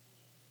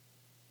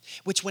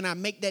 Which when I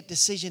make that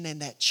decision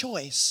and that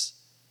choice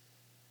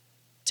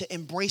to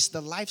embrace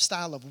the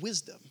lifestyle of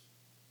wisdom,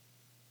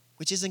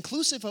 which is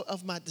inclusive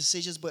of my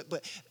decisions, but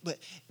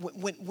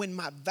when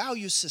my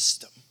value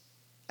system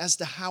as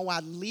to how I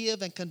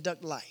live and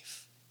conduct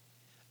life,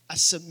 I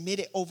submit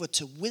it over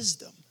to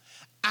wisdom,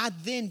 I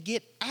then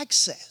get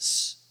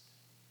access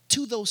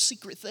to those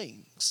secret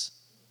things.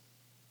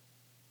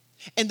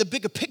 And the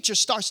bigger picture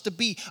starts to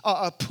be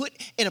put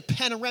in a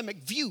panoramic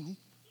view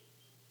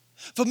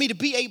for me to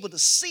be able to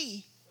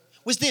see,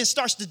 which then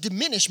starts to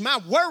diminish my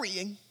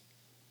worrying,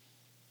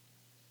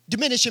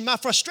 diminishing my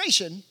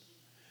frustration,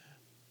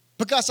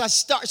 because I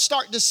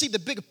start to see the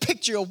bigger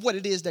picture of what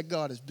it is that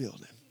God is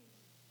building.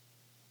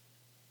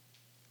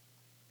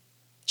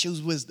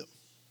 Choose wisdom.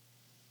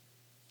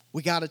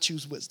 We got to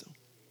choose wisdom.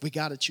 We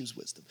got to choose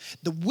wisdom.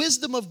 The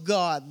wisdom of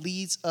God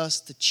leads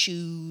us to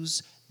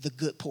choose the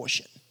good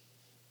portion.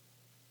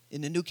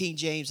 In the New King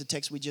James, the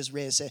text we just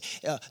read said,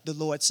 the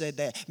Lord said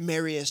that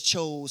Mary has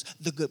chose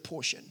the good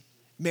portion.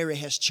 Mary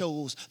has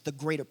chose the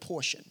greater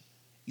portion.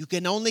 You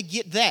can only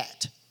get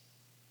that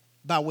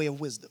by way of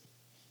wisdom.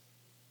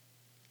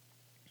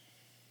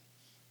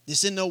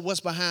 This isn't no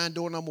what's behind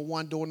door number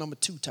 1, door number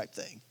 2 type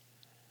thing.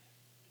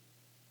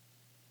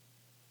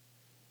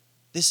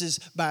 This is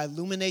by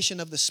illumination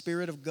of the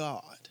Spirit of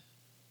God,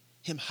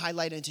 Him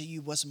highlighting to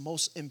you what's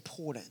most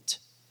important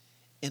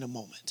in a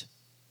moment.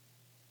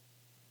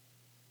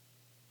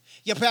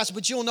 Yeah, Pastor,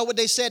 but you don't know what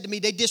they said to me.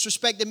 They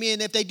disrespected me,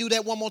 and if they do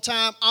that one more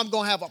time, I'm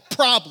going to have a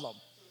problem.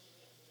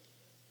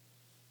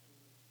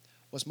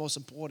 What's most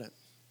important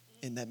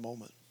in that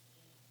moment?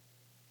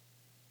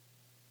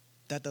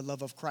 That the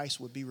love of Christ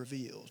would be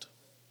revealed.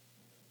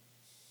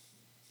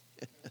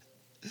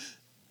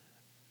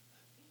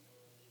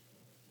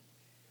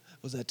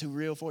 Was that too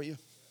real for you?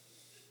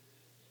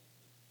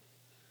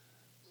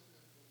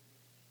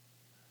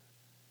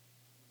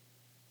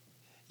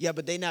 Yeah,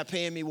 but they're not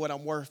paying me what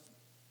I'm worth,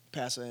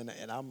 Pastor,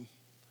 and I'm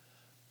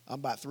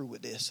about through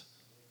with this.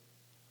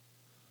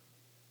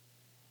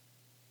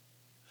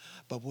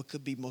 But what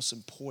could be most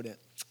important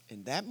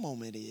in that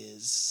moment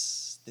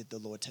is, did the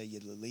Lord tell you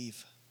to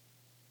leave?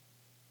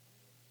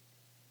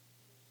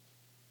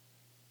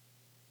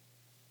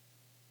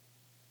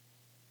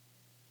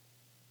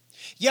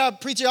 Yeah,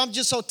 preacher, I'm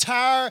just so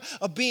tired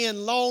of being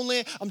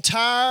lonely. I'm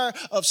tired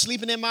of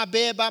sleeping in my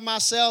bed by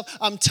myself.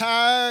 I'm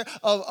tired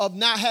of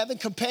not having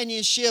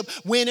companionship.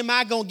 When am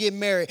I going to get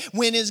married?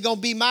 When is it going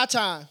to be my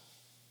time?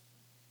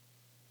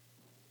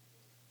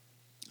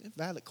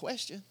 Valid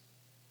question.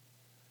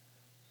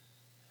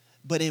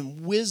 But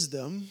in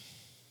wisdom,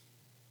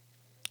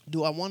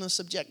 do I want to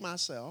subject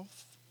myself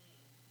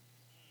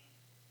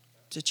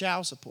to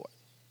child support?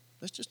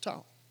 Let's just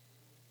talk.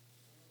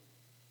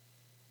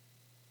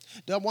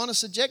 Do I want to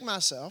subject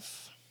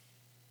myself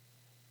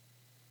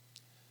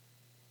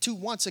to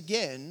once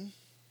again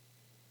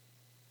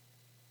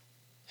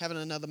having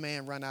another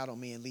man run out on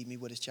me and leave me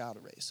with his child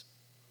to raise?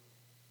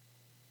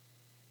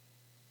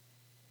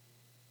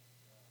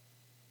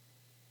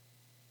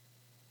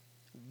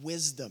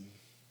 Wisdom.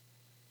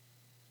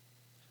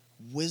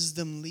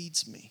 Wisdom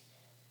leads me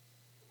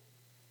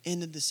in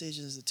the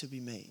decisions that to be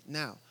made.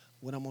 Now,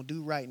 what I'm going to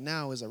do right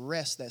now is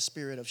arrest that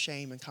spirit of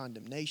shame and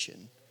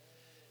condemnation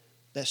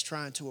that's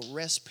trying to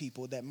arrest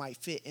people that might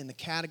fit in the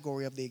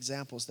category of the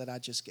examples that I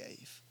just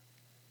gave.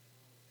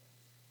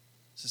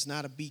 This is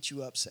not a beat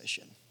you up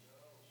session.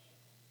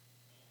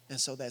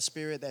 And so that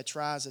spirit that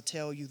tries to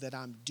tell you that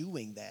I'm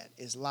doing that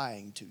is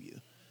lying to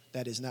you.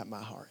 That is not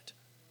my heart.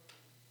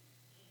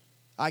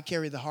 I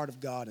carry the heart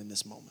of God in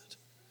this moment.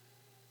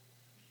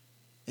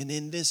 And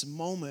in this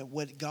moment,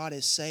 what God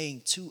is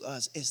saying to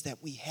us is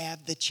that we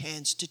have the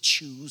chance to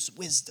choose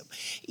wisdom.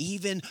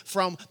 Even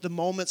from the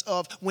moments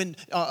of when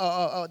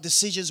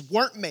decisions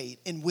weren't made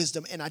in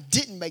wisdom and I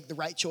didn't make the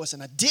right choice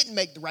and I didn't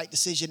make the right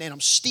decision and I'm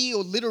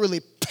still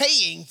literally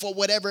paying for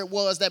whatever it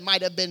was that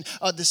might have been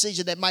a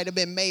decision that might have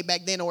been made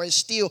back then, or it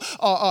still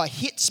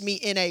hits me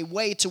in a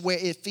way to where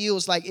it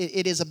feels like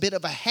it is a bit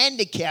of a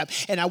handicap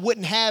and I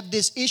wouldn't have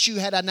this issue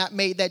had I not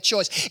made that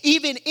choice.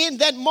 Even in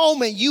that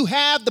moment, you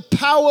have the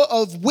power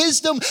of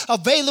wisdom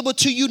available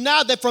to you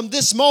now, that from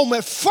this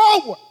moment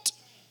forward,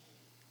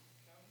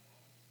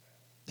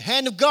 the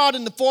hand of God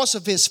and the force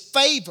of His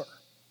favor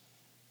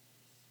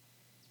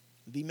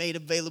will be made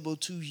available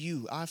to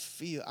you. I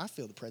feel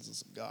the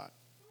presence of God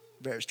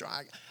very strong.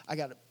 I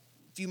got a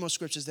few more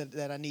scriptures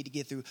that I need to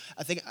get through.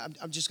 I think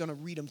I'm just going to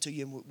read them to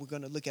you, and we're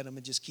going to look at them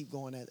and just keep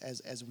going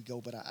as we go,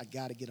 but I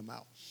got to get them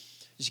out.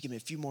 Just give me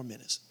a few more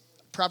minutes.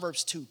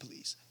 Proverbs 2,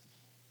 please.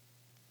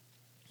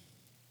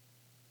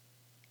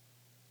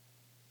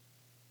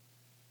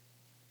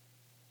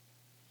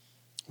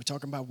 We're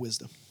talking about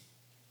wisdom.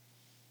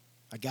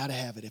 I got to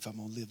have it if I'm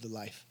going to live the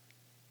life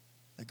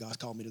that God's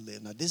called me to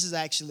live. Now, this is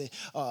actually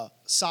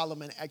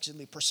Solomon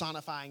actually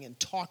personifying and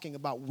talking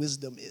about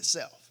wisdom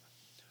itself.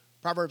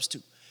 Proverbs 2.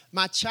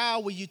 My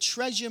child, will you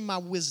treasure my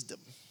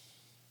wisdom?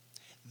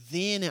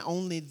 Then and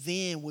only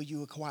then will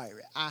you acquire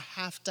it. I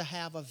have to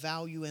have a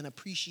value and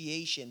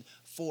appreciation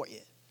for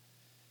it.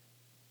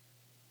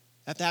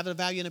 I have to have a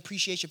value and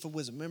appreciation for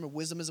wisdom. Remember,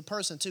 wisdom is a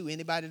person too.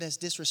 Anybody that's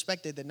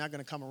disrespected, they're not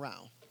going to come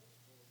around.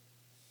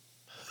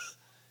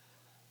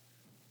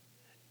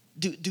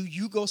 Do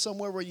you go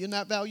somewhere where you're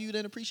not valued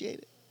and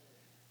appreciated?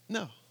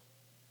 No.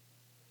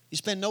 You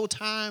spend no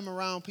time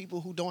around people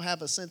who don't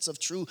have a sense of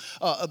true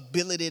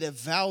ability to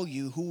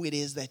value who it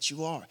is that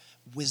you are.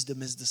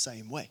 Wisdom is the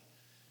same way.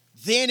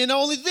 Then and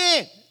only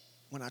then,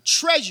 when I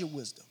treasure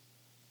wisdom,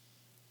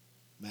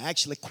 I'm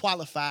actually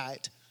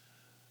qualified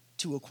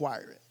to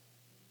acquire it.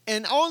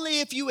 And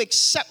only if you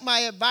accept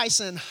my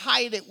advice and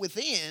hide it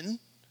within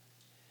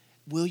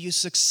will you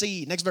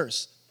succeed. Next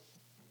verse.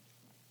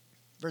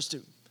 Verse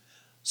 2.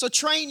 So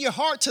train your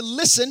heart to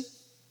listen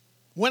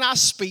when I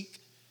speak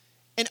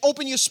and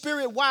open your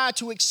spirit wide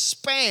to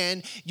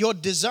expand your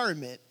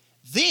discernment.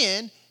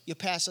 Then you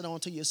pass it on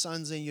to your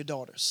sons and your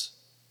daughters.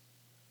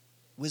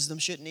 Wisdom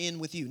shouldn't end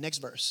with you. Next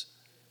verse.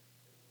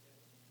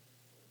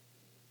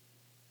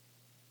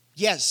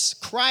 Yes,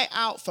 cry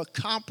out for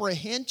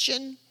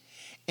comprehension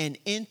and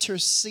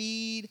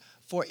intercede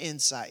for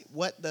insight.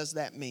 What does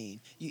that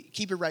mean? You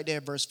keep it right there,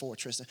 verse 4,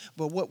 Tristan.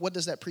 But what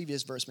does that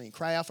previous verse mean?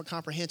 Cry out for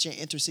comprehension,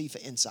 intercede for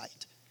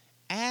insight.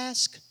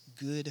 Ask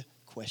good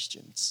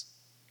questions.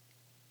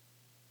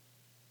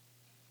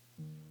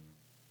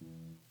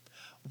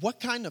 What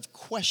kind of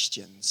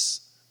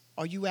questions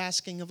are you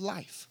asking of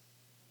life?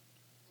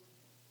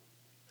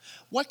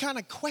 What kind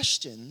of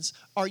questions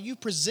are you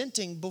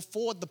presenting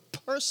before the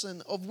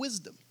person of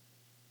wisdom?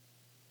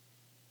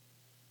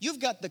 You've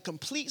got the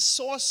complete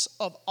source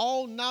of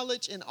all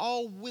knowledge and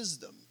all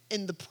wisdom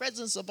in the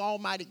presence of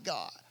Almighty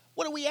God.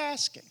 What are we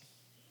asking?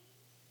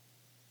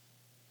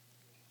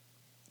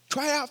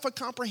 Cry out for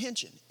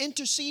comprehension.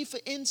 Intercede for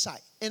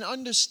insight and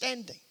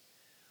understanding.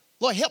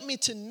 Lord, help me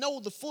to know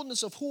the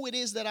fullness of who it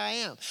is that I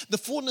am, the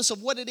fullness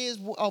of what it is,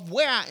 of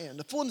where I am,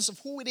 the fullness of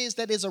who it is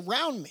that is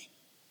around me.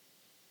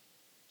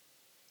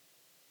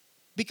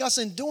 Because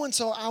in doing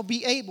so, I'll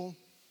be able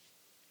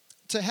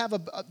to have a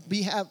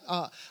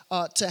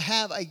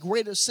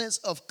greater sense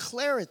of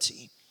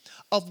clarity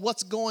of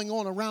what's going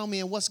on around me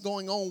and what's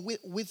going on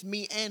with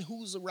me and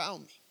who's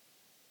around me.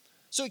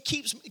 So it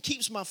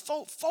keeps my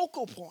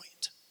focal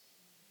point,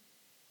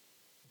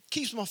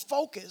 keeps my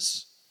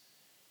focus,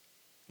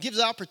 gives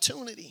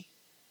opportunity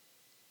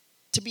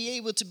to be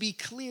able to be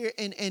clear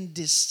and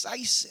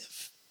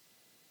decisive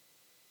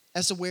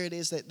as to where it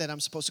is that I'm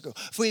supposed to go.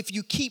 For if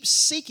you keep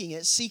seeking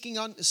it, seeking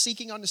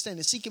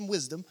understanding, seeking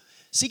wisdom,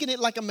 seeking it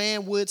like a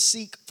man would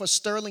seek for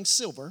sterling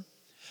silver,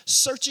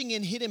 searching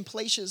in hidden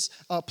places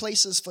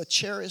for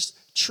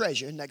cherished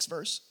treasure. Next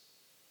verse.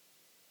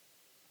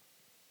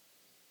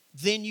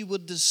 Then you will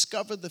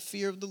discover the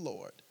fear of the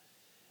Lord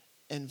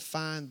and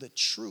find the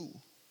true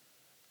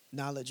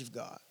knowledge of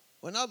God.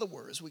 Well, in other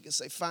words, we can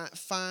say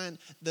find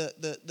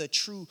the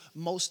true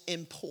most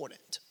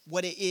important.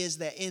 What it is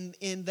that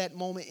in that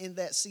moment, in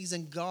that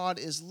season, God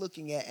is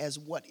looking at as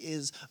what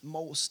is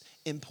most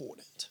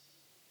important.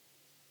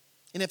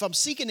 And if I'm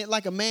seeking it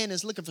like a man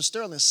is looking for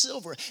sterling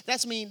silver,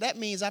 that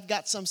means I've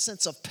got some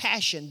sense of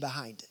passion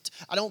behind it.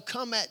 I don't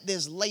come at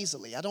this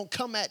lazily. I don't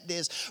come at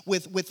this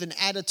with an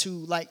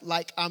attitude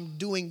like I'm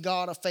doing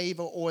God a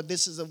favor or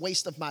this is a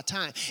waste of my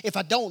time. If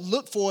I don't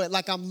look for it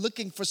like I'm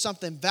looking for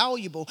something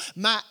valuable,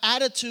 my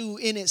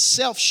attitude in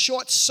itself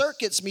short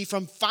circuits me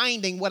from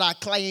finding what I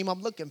claim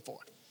I'm looking for.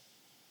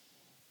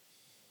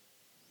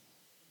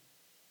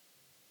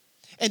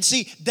 And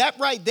see, that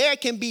right there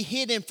can be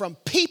hidden from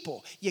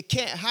people. You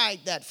can't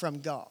hide that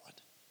from God.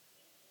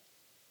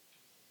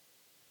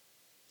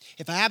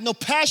 If I have no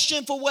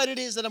passion for what it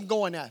is that I'm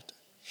going after,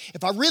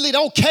 if I really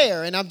don't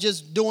care and I'm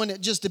just doing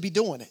it just to be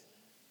doing it,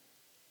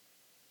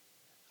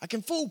 I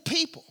can fool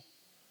people,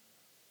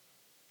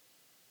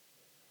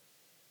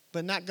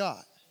 but not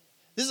God.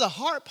 This is a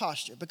heart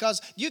posture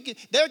because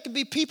there can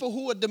be people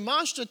who are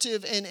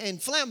demonstrative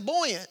and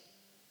flamboyant,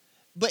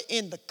 but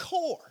in the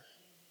core,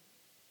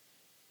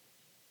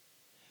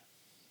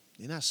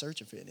 you're not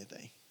searching for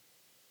anything.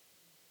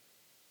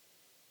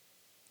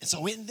 And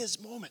so in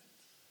this moment,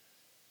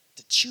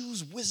 to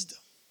choose wisdom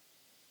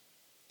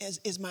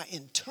is my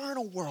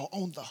internal world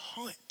on the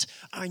hunt.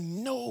 I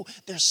know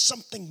there's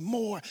something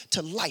more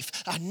to life.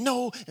 I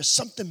know there's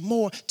something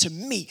more to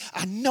me.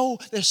 I know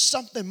there's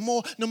something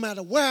more no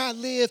matter where I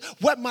live,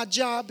 what my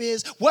job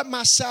is, what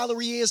my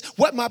salary is,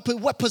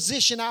 what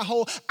position I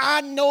hold. I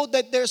know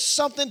that there's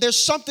something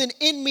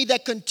in me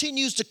that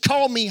continues to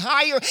call me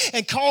higher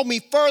and call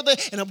me further,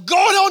 and I'm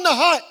going on the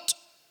hunt.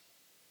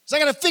 So I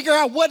got to figure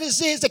out what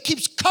it is that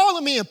keeps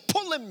calling me and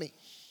pulling me.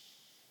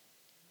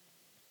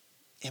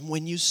 And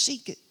when you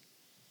seek it,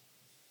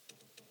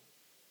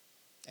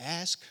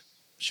 ask,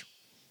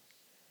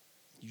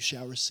 you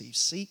shall receive.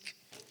 Seek,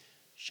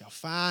 shall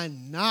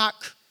find.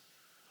 Knock,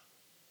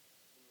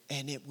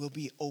 and it will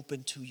be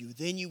open to you.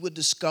 Then you will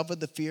discover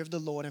the fear of the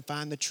Lord and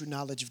find the true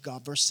knowledge of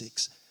God. Verse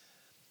 6.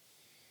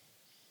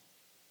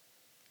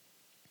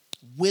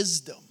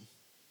 Wisdom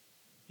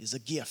is a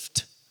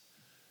gift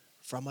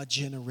from a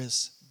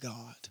generous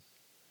God.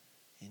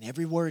 And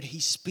every word he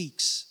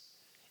speaks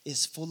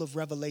is full of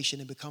revelation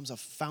and becomes a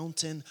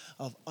fountain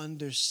of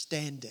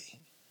understanding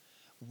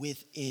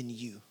within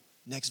you.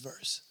 Next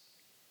verse.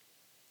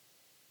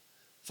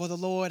 For the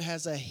Lord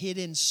has a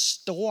hidden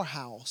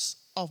storehouse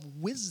of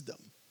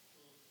wisdom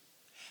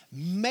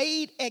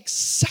made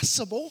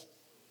accessible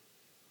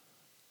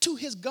to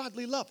his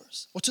godly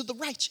lovers, or to the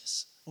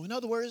righteous, or in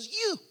other words,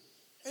 you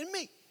and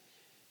me.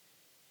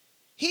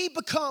 He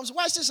becomes,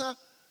 watch this, huh?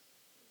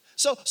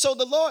 So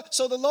the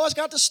Lord's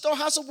got the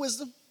storehouse of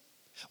wisdom,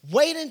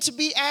 waiting to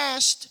be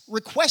asked,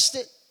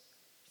 requested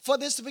for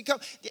this to become.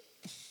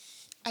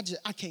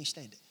 I can't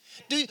stand it.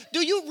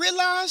 Do you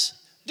realize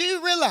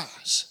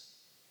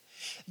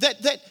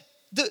that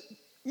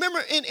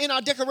remember in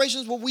our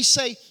declarations where we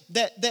say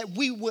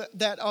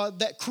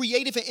that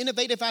creative and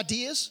innovative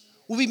ideas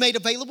will be made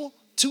available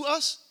to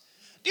us?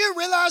 Do you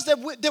realize that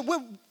we're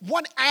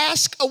one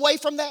ask away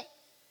from that?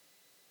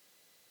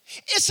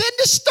 It's in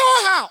the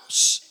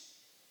storehouse.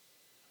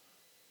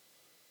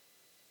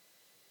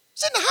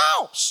 It's in the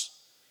house.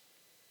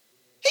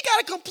 He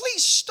got a complete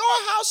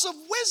storehouse of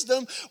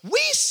wisdom.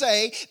 We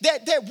say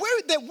that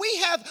we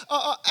have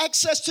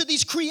access to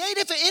these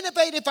creative and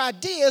innovative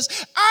ideas.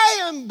 I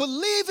am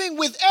believing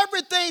with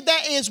everything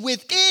that is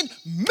within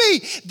me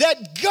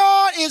that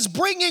God is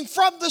bringing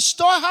from the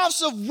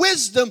storehouse of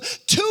wisdom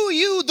to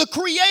you the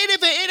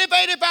creative and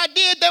innovative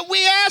idea that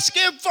we ask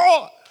Him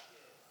for.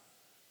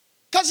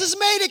 Because it's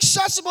made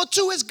accessible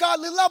to His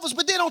godly levels.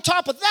 But then on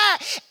top of that,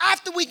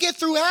 after we get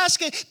through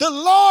asking, the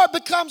Lord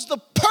becomes the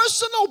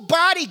personal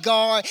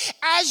bodyguard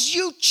as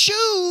you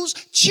choose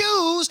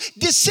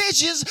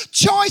decisions,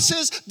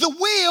 choices, the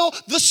will,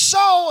 the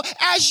soul,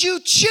 as you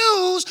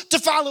choose to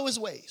follow His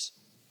ways.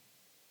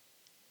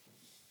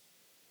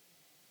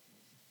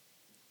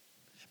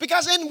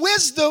 Because in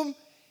wisdom,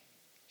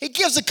 He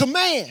gives a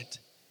command.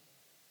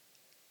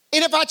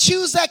 And if I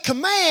choose that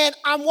command,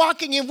 I'm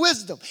walking in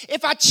wisdom.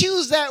 If I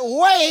choose that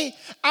way,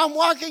 I'm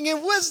walking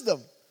in wisdom.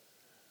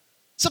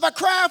 So if I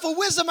cry for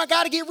wisdom, I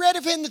got to get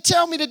ready for Him to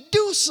tell me to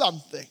do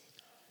something.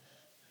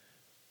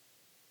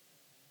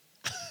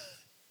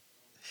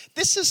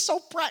 This is so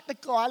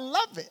practical. I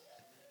love it.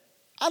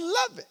 I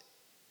love it.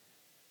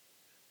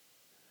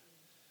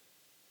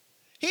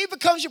 He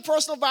becomes your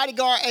personal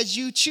bodyguard as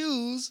you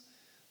choose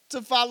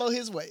to follow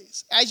His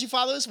ways. As you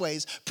follow His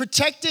ways,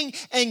 protecting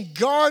and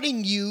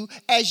guarding you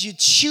as you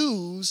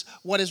choose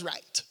what is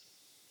right.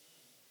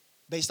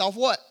 Based off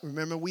what?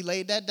 Remember, we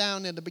laid that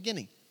down in the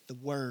beginning. The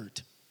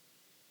Word.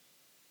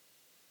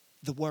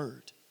 The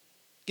Word.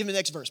 Give me the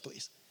next verse,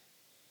 please.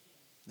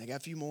 I got a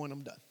few more and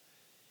I'm done.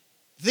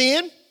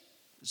 Then,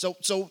 so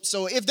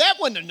if that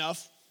wasn't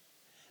enough,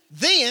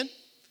 then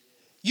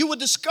you will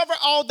discover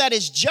all that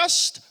is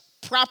just,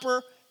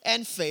 proper,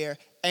 and fair,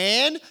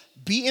 and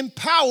be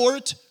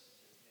empowered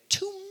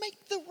to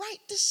make the right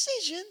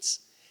decisions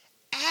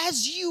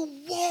as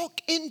you walk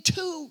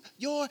into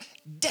your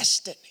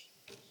destiny.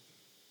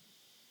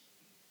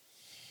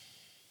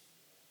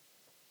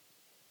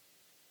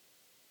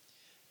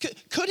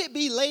 Could it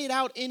be laid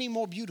out any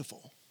more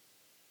beautiful?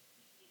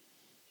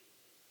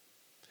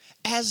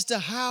 As to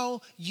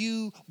how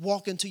you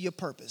walk into your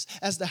purpose,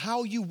 as to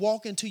how you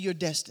walk into your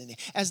destiny,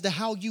 as to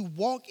how you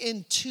walk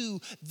into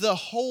the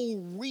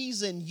whole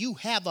reason you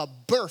have a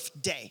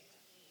birthday.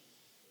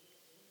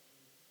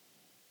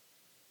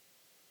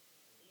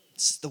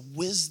 It's the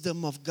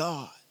wisdom of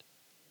God.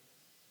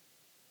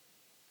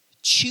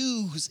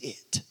 Choose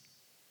it.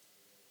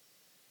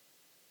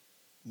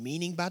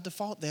 Meaning by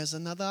default, there's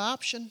another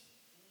option.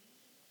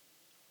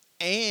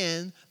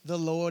 And the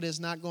Lord is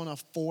not going to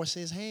force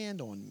His hand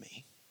on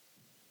me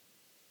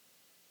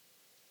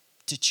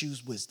to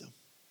choose wisdom.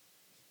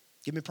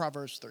 Give me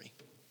Proverbs 3.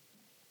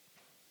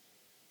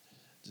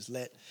 Just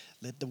let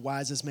the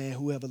wisest man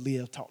who ever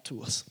lived talk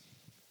to us.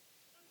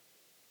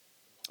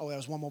 Oh, there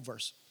was one more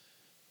verse.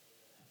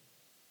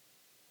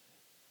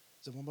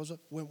 Is there one more verse?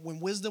 When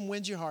wisdom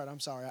wins your heart, I'm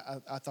sorry,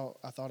 I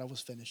thought I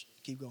was finished.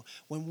 Keep going.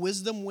 When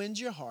wisdom wins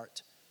your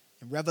heart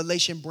and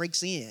revelation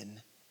breaks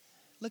in,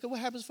 look at what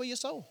happens for your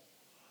soul.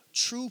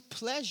 True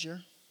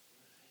pleasure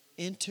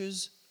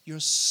enters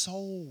your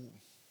soul.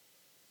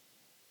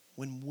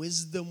 When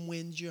wisdom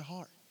wins your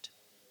heart.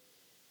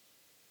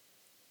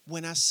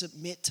 When I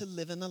submit to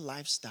living a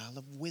lifestyle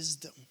of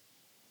wisdom.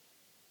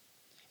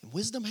 And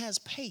wisdom has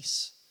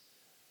pace.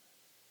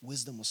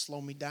 Wisdom will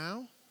slow me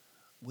down.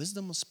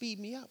 Wisdom will speed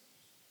me up.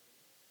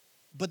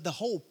 But the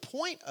whole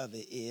point of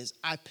it is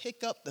I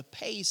pick up the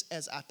pace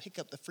as I pick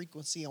up the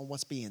frequency on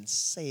what's being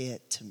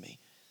said to me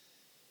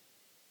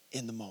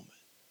in the moment.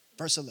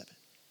 Verse 11.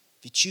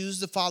 If you choose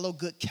to follow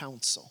good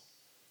counsel.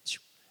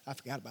 I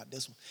forgot about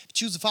this one. If you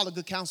choose to follow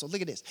good counsel,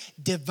 look at this.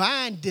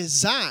 Divine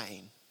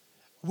design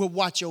will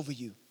watch over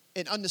you.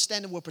 And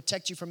understanding will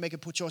protect you from making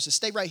poor choices.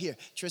 Stay right here,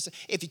 Tristan.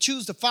 If you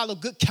choose to follow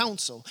good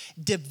counsel,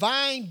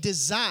 divine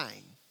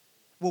design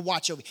will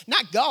watch over you.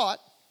 Not God.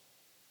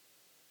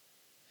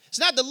 It's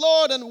not the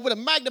Lord with a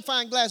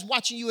magnifying glass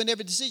watching you in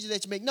every decision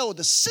that you make. No,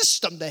 the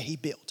system that He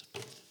built.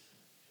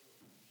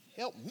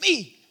 Help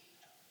me.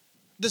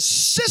 The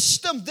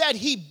system that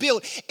He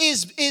built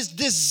is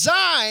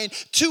designed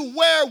to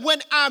where when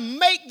I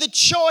make the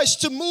choice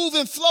to move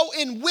and flow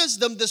in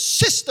wisdom, the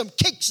system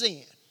kicks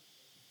in.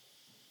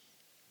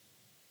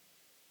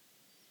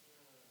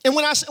 And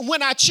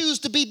when I choose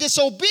to be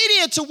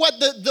disobedient to what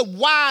the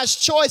wise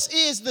choice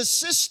is, the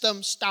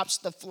system stops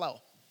the flow.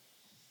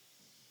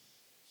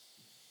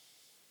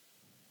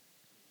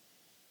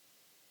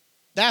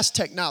 That's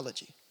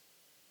technology.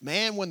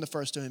 Man wasn't the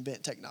first to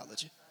invent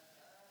technology.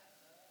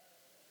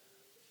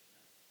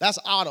 That's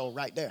auto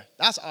right there.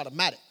 That's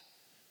automatic.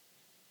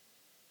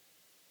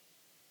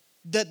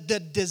 The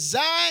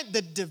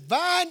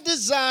divine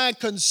design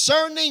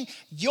concerning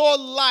your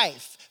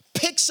life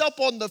picks up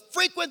on the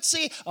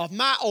frequency of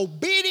my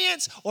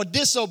obedience or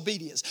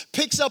disobedience,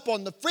 picks up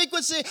on the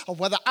frequency of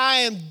whether I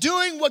am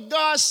doing what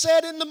God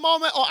said in the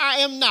moment or I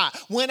am not.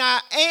 When I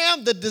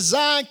am, the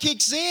design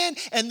kicks in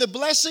and the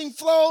blessing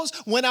flows.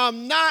 When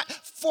I'm not,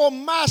 for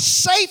my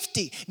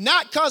safety,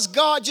 not because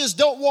God just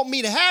don't want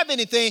me to have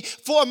anything,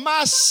 for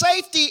my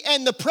safety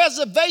and the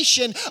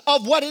preservation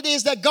of what it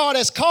is that God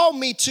has called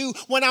me to.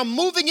 When I'm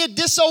moving in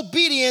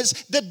disobedience,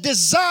 the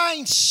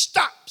design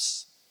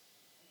stops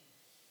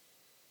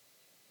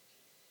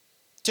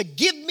to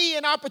give me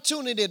an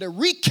opportunity to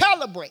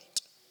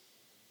recalibrate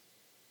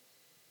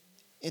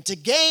and to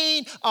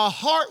gain a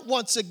heart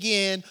once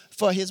again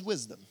for his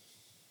wisdom.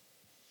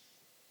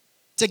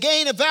 To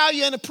gain a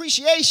value and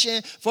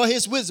appreciation for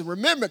his wisdom.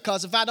 Remember,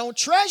 because if I don't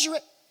treasure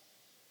it,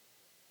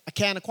 I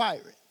can't acquire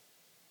it.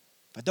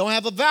 If I don't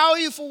have a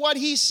value for what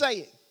he's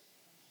saying,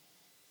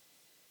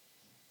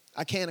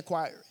 I can't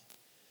acquire it.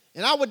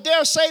 And I would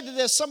dare say that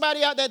there's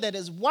somebody out there that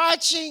is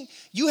watching.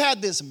 You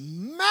have this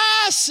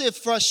massive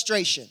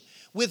frustration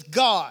with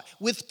God,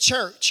 with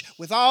church,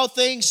 with all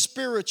things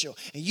spiritual,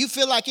 and you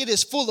feel like it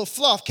is full of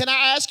fluff. Can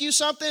I ask you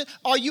something?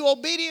 Are you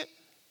obedient?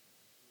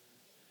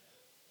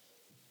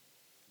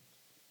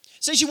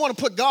 Since you want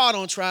to put God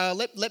on trial,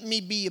 let me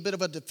be a bit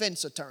of a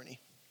defense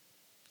attorney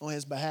on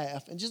his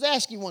behalf and just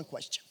ask you one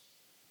question.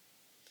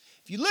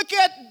 If you look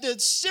at the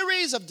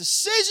series of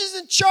decisions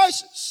and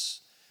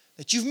choices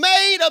that you've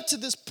made up to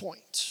this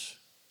point,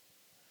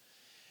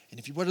 and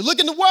if you were to look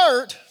in the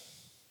Word,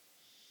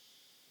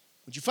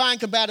 would you find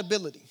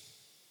compatibility?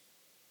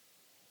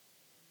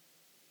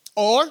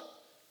 Or would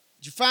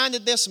you find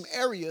that there's some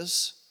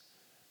areas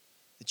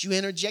that you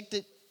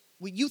interjected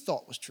what you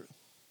thought was true?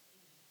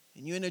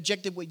 And you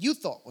interjected what you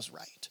thought was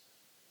right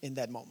in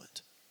that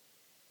moment.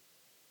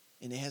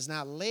 And it has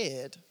not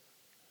led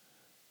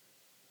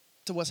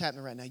to what's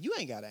happening right now. You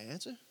ain't got to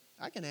answer.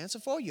 I can answer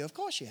for you. Of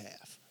course you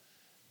have.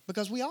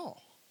 Because we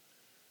all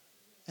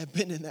have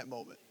been in that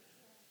moment.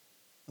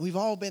 And we've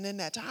all been in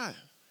that time.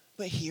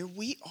 But here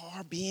we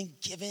are being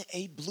given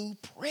a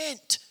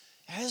blueprint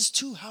as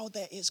to how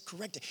that is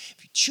corrected.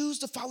 If you choose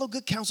to follow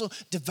good counsel,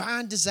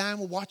 divine design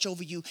will watch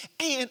over you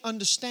and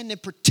understand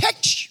and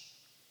protect you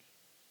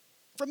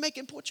from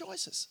making poor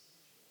choices.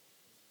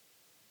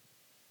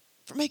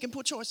 From making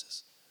poor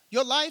choices.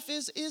 Your life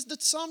is the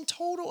sum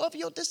total of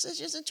your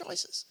decisions and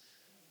choices.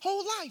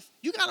 Whole life.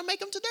 You got to make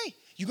them today.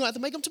 You're going to have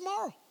to make them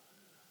tomorrow.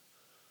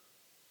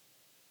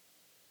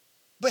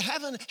 But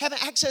having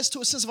access to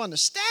a sense of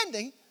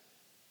understanding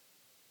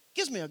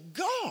gives me a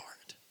guard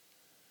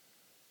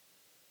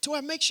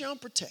to make sure I'm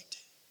protected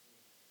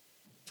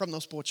from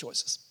those poor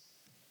choices.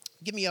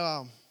 Give me,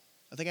 I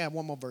think I have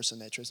one more verse in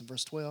that, Tristan,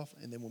 verse 12,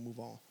 and then we'll move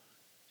on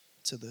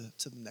to the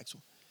next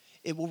one.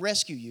 It will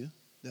rescue you,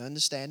 the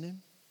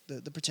understanding,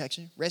 the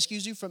protection,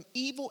 rescues you from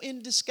evil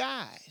in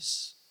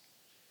disguise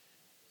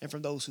and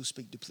from those who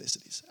speak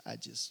duplicities. I'm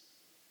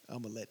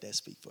going to let that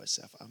speak for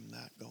itself. I'm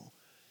not going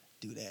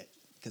to do that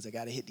because I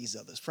got to hit these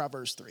others.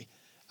 Proverbs 3.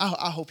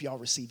 I hope y'all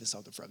receiving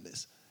something from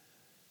this.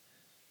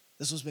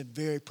 This one's been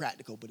very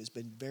practical, but it's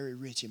been very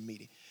rich and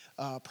meaty.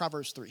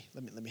 Proverbs 3.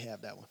 Let me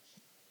have that one.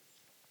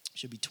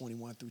 Should be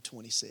 21 through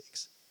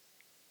 26.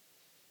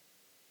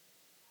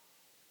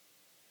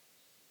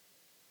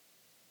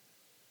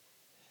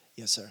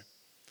 Yes, sir.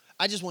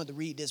 I just wanted to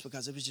read this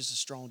because it was just a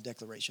strong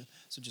declaration.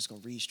 So I'm just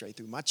going to read straight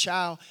through. My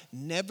child,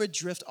 never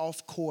drift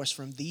off course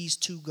from these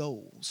two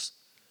goals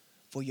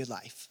for your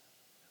life.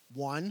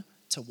 1,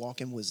 to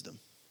walk in wisdom.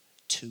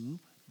 2,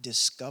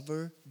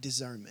 discover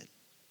discernment.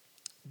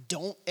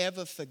 Don't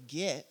ever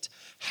forget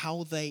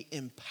how they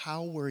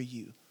empower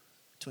you.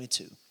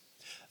 22.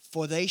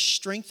 For they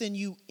strengthen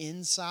you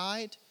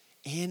inside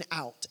and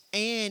out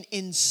and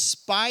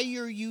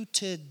inspire you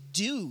to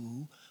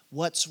do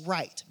what's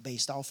right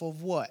based off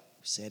of what?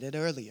 We said it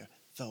earlier.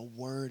 The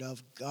Word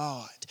of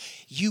God.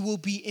 You will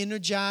be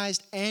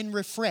energized and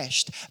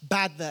refreshed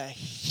by the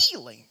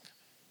healing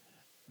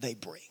they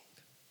bring.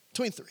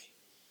 23.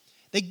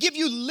 They give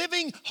you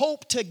living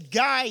hope to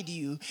guide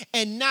you,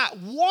 and not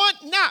one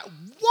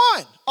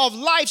of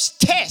life's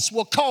tests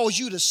will cause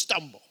you to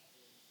stumble.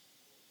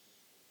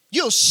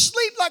 You'll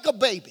sleep like a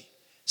baby,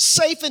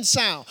 safe and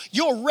sound.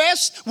 Your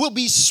rest will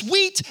be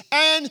sweet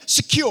and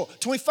secure.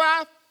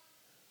 25.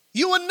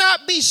 You will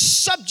not be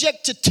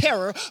subject to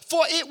terror,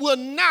 for it will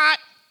not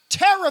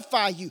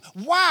terrify you.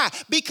 Why?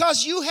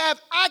 Because you have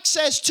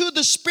access to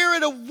the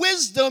spirit of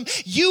wisdom.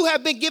 You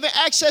have been given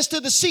access to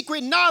the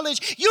secret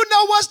knowledge. You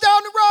know what's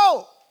down the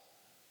road.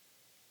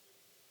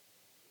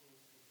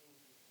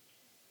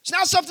 It's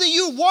not something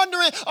you're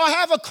wondering or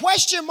have a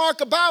question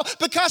mark about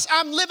because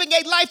I'm living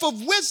a life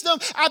of wisdom.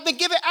 I've been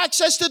given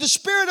access to the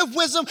spirit of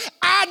wisdom.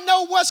 I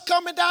know what's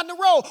coming down the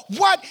road.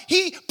 What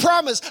he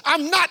promised.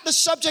 I'm not the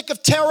subject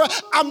of terror.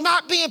 I'm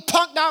not being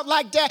punked out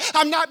like that.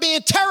 I'm not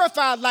being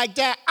terrified like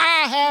that.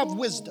 I have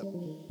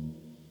wisdom.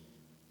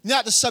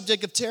 Not the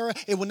subject of terror.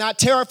 It will not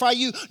terrify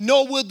you,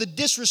 nor will the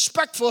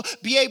disrespectful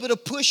be able to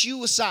push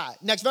you aside.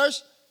 Next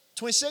verse,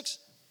 26.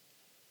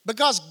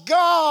 Because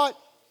God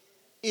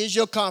is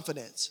your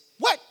confidence.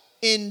 What?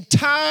 in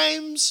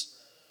times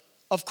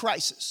of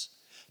crisis.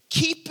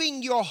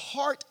 Keeping your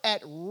heart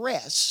at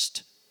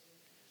rest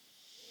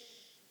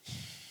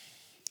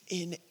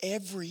in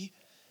every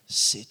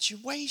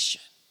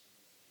situation.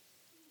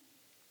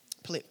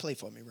 Play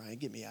for me, Ryan.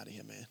 Get me out of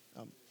here, man.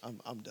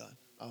 I'm done.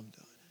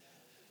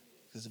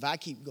 Because if I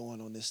keep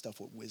going on this stuff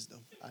with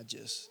wisdom,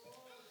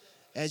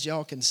 as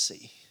y'all can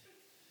see,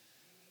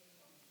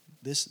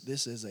 this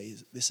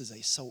is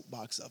a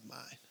soapbox of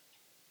mine.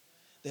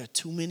 There are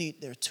too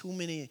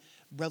many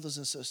brothers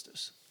and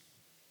sisters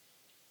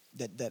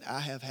that I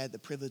have had the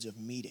privilege of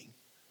meeting,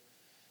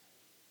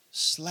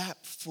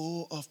 slap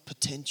full of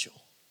potential,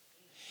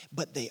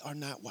 but they are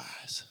not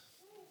wise.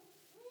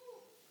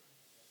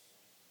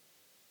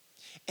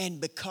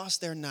 And because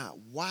they're not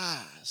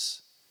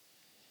wise,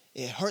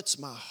 it hurts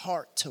my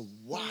heart to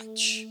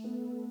watch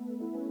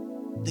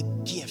the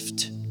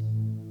gift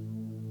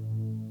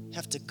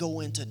have to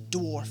go into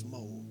dwarf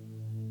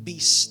mode, be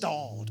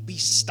stalled, be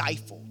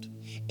stifled,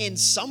 in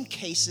some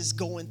cases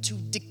go into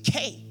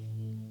decay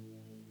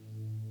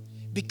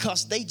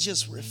because they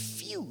just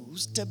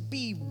refuse to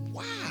be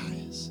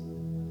wise.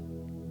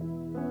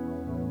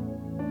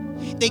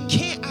 They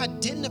can't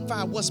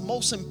identify what's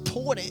most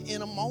important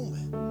in a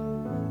moment.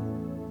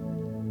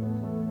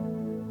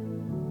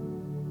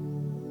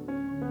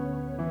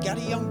 Got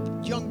a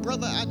young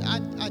brother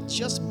I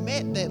just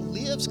met that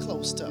lives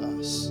close to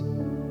us.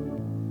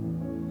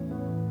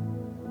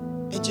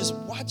 And just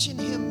watching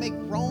him make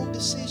wrong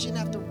decision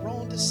after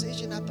wrong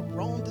decision after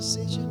wrong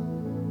decision.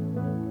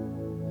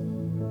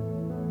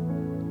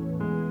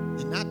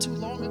 And not too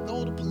long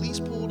ago, the police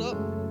pulled up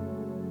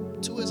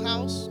to his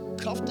house,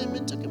 cuffed him,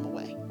 and took him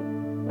away.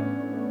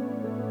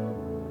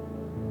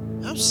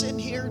 I'm sitting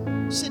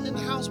in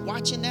the house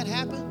watching that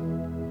happen,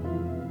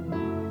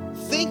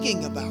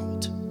 thinking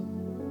about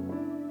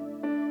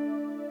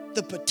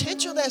the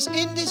potential that's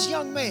in this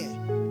young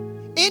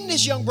man, in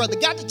this young brother.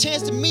 Got the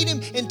chance to meet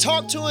him and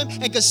talk to him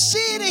and could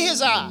see it in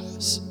his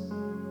eyes.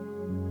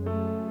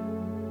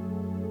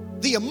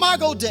 The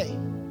imago Dei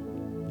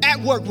at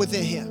work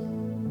within him.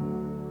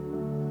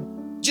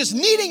 Just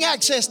needing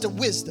access to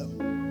wisdom.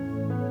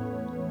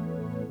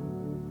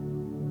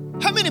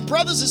 How many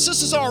brothers and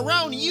sisters are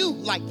around you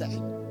like that?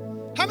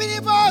 How many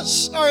of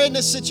us are in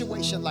a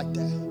situation like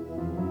that?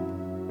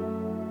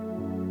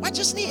 I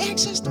just need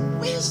access to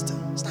wisdom.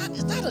 It's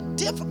not a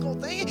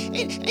difficult thing.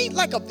 It ain't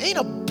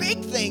a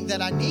big thing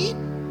that I need.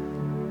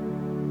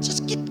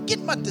 Just get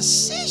my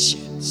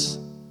decisions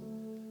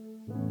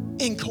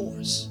in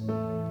course.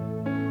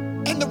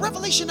 And the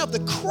revelation of the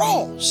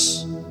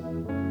cross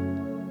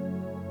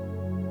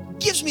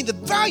gives me the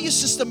value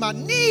system I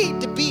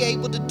need to be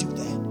able to do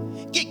that.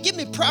 Give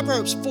me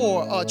Proverbs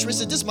 4,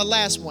 Tristan. This is my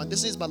last one.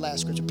 This is my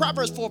last scripture.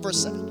 Proverbs 4,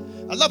 verse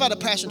 7. I love how the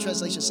Passion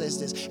Translation says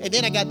this. And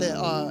then I got the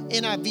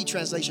NIV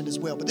translation as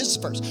well. But this is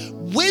first.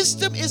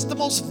 Wisdom is the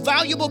most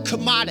valuable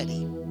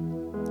commodity.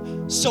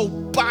 So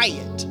buy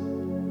it.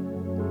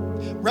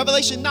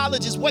 Revelation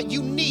knowledge is what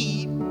you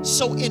need.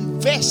 So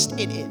invest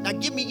in it. Now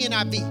give me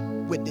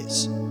NIV with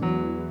this.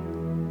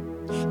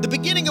 The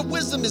beginning of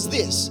wisdom is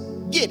this.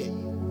 Get it.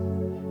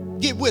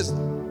 Get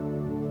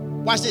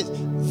wisdom. Watch this.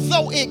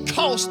 Though it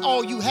costs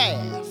all you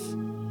have,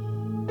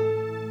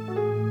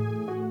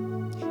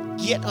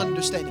 get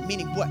understanding.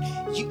 Meaning what?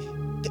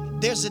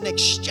 There's an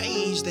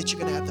exchange that you're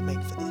going to have to make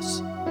for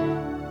this.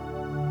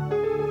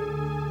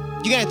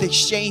 You're going to have to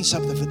exchange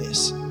something for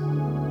this.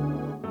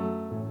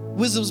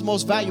 Wisdom's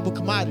most valuable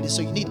commodity,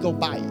 so you need to go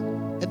buy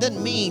it. It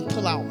doesn't mean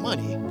pull out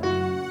money.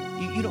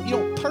 You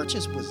don't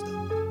purchase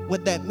wisdom.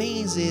 What that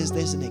means is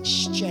there's an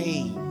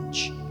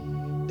exchange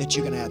that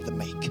you're going to have to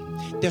make.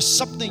 There's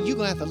something you're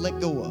going to have to let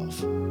go of.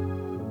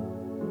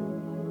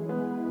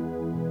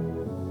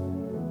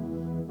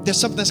 There's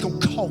something that's going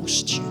to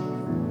cost you.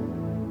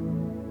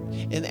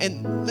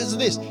 And listen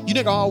to this. You're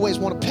not going to always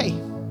want to pay.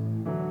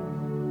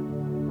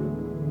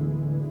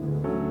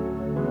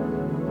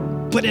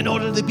 But in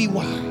order to be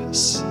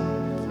wise,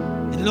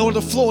 and in order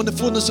to flow in the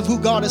fullness of who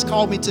God has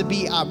called me to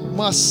be, I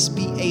must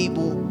be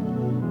able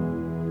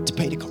to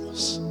pay the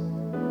cost.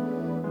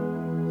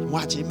 And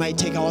watch, it might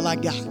take all I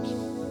got.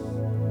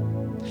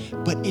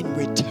 But in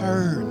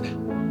return,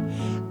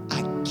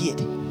 I get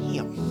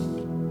him.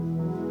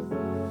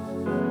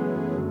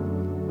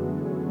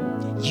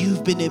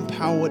 You've been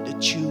empowered to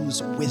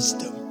choose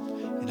wisdom.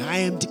 And I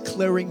am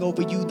declaring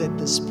over you that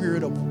the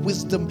spirit of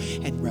wisdom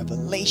and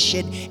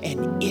revelation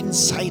and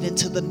insight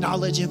into the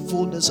knowledge and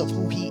fullness of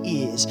who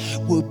he is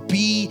will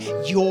be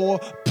your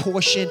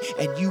portion,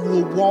 and you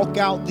will walk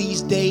out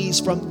these days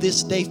from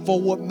this day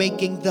forward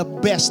making the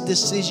best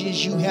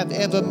decisions you have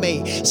ever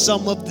made.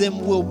 Some of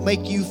them will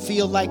make you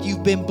feel like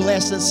you've been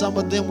blessed, and some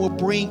of them will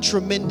bring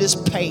tremendous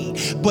pain.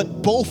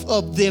 But both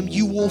of them,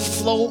 you will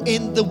flow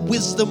in the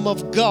wisdom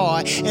of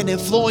God, and in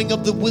flowing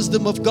of the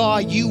wisdom of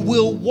God, you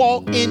will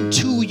walk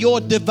into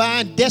your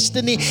divine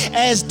destiny,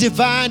 as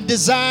divine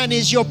design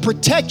is your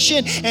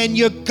protection and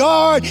your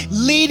guard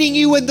leading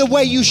you in the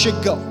way you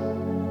should go.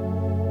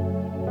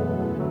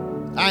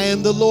 I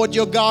am the Lord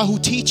your God who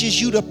teaches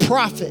you to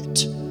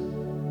profit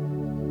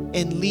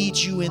and lead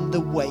you in the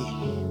way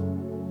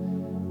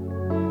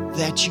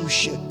that you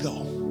should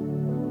go.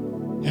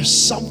 There's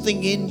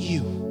something in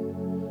you.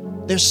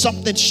 There's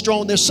something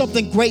strong. There's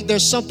something great.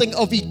 There's something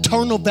of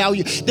eternal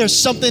value. There's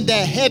something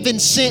that heaven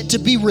sent to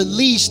be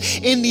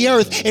released in the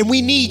earth. And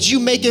we need you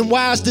making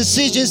wise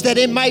decisions that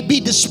it might be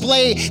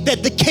displayed,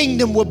 that the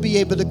kingdom will be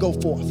able to go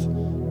forth.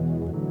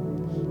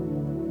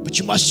 But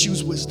you must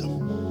choose wisdom.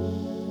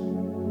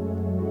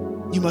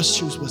 You must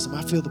choose wisdom.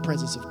 I feel the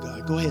presence of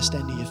God. Go ahead,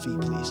 stand to your feet,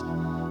 please.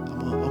 I'm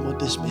going to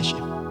dismiss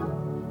you.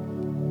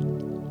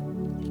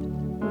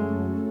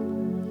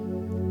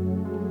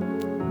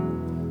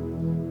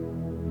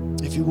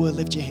 If you would,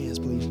 lift your hands,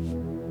 please.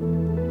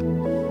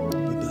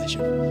 We bless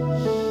you.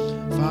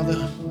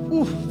 Father,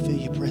 feel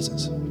your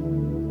presence.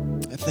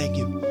 I thank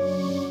you.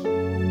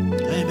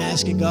 I am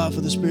asking God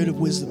for the spirit of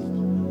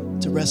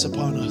wisdom to rest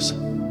upon us.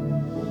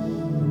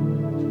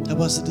 Help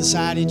us to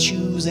decide and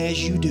choose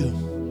as you do.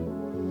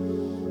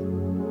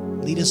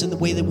 Lead us in the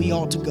way that we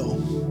ought to go.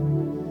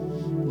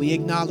 We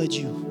acknowledge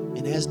you.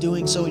 And as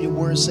doing so, your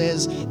word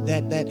says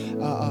that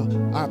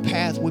our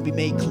path would be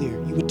made clear.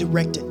 You would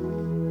direct it.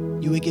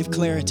 You would give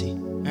clarity.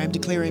 I am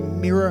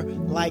declaring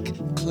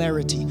mirror-like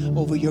clarity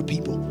over your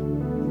people,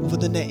 over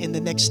in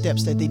the next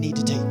steps that they need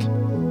to take.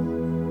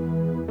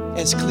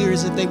 As clear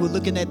as if they were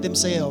looking at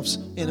themselves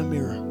in a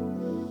mirror.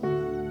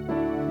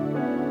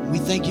 We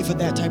thank you for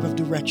that type of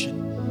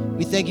direction.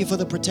 We thank you for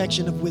the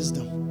protection of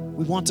wisdom.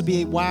 We want to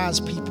be a wise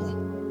people.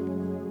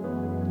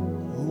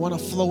 We want to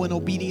flow in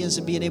obedience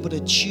and being able to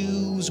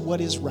choose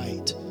what is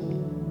right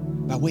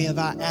by way of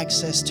our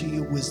access to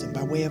your wisdom,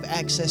 by way of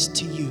access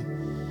to you.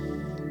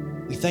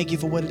 We thank you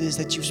for what it is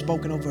that you've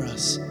spoken over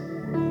us.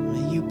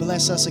 May you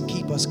bless us and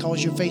keep us.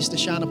 Cause your face to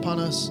shine upon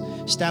us.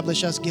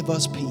 Establish us. Give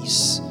us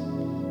peace.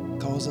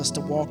 Cause us to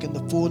walk in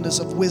the fullness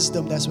of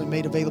wisdom that's been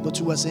made available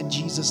to us in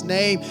Jesus'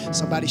 name.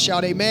 Somebody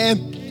shout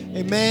amen.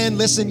 Amen.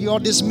 Listen, you're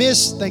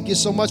dismissed. Thank you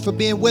so much for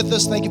being with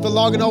us. Thank you for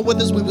logging on with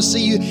us. We will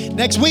see you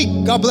next week.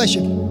 God bless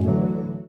you.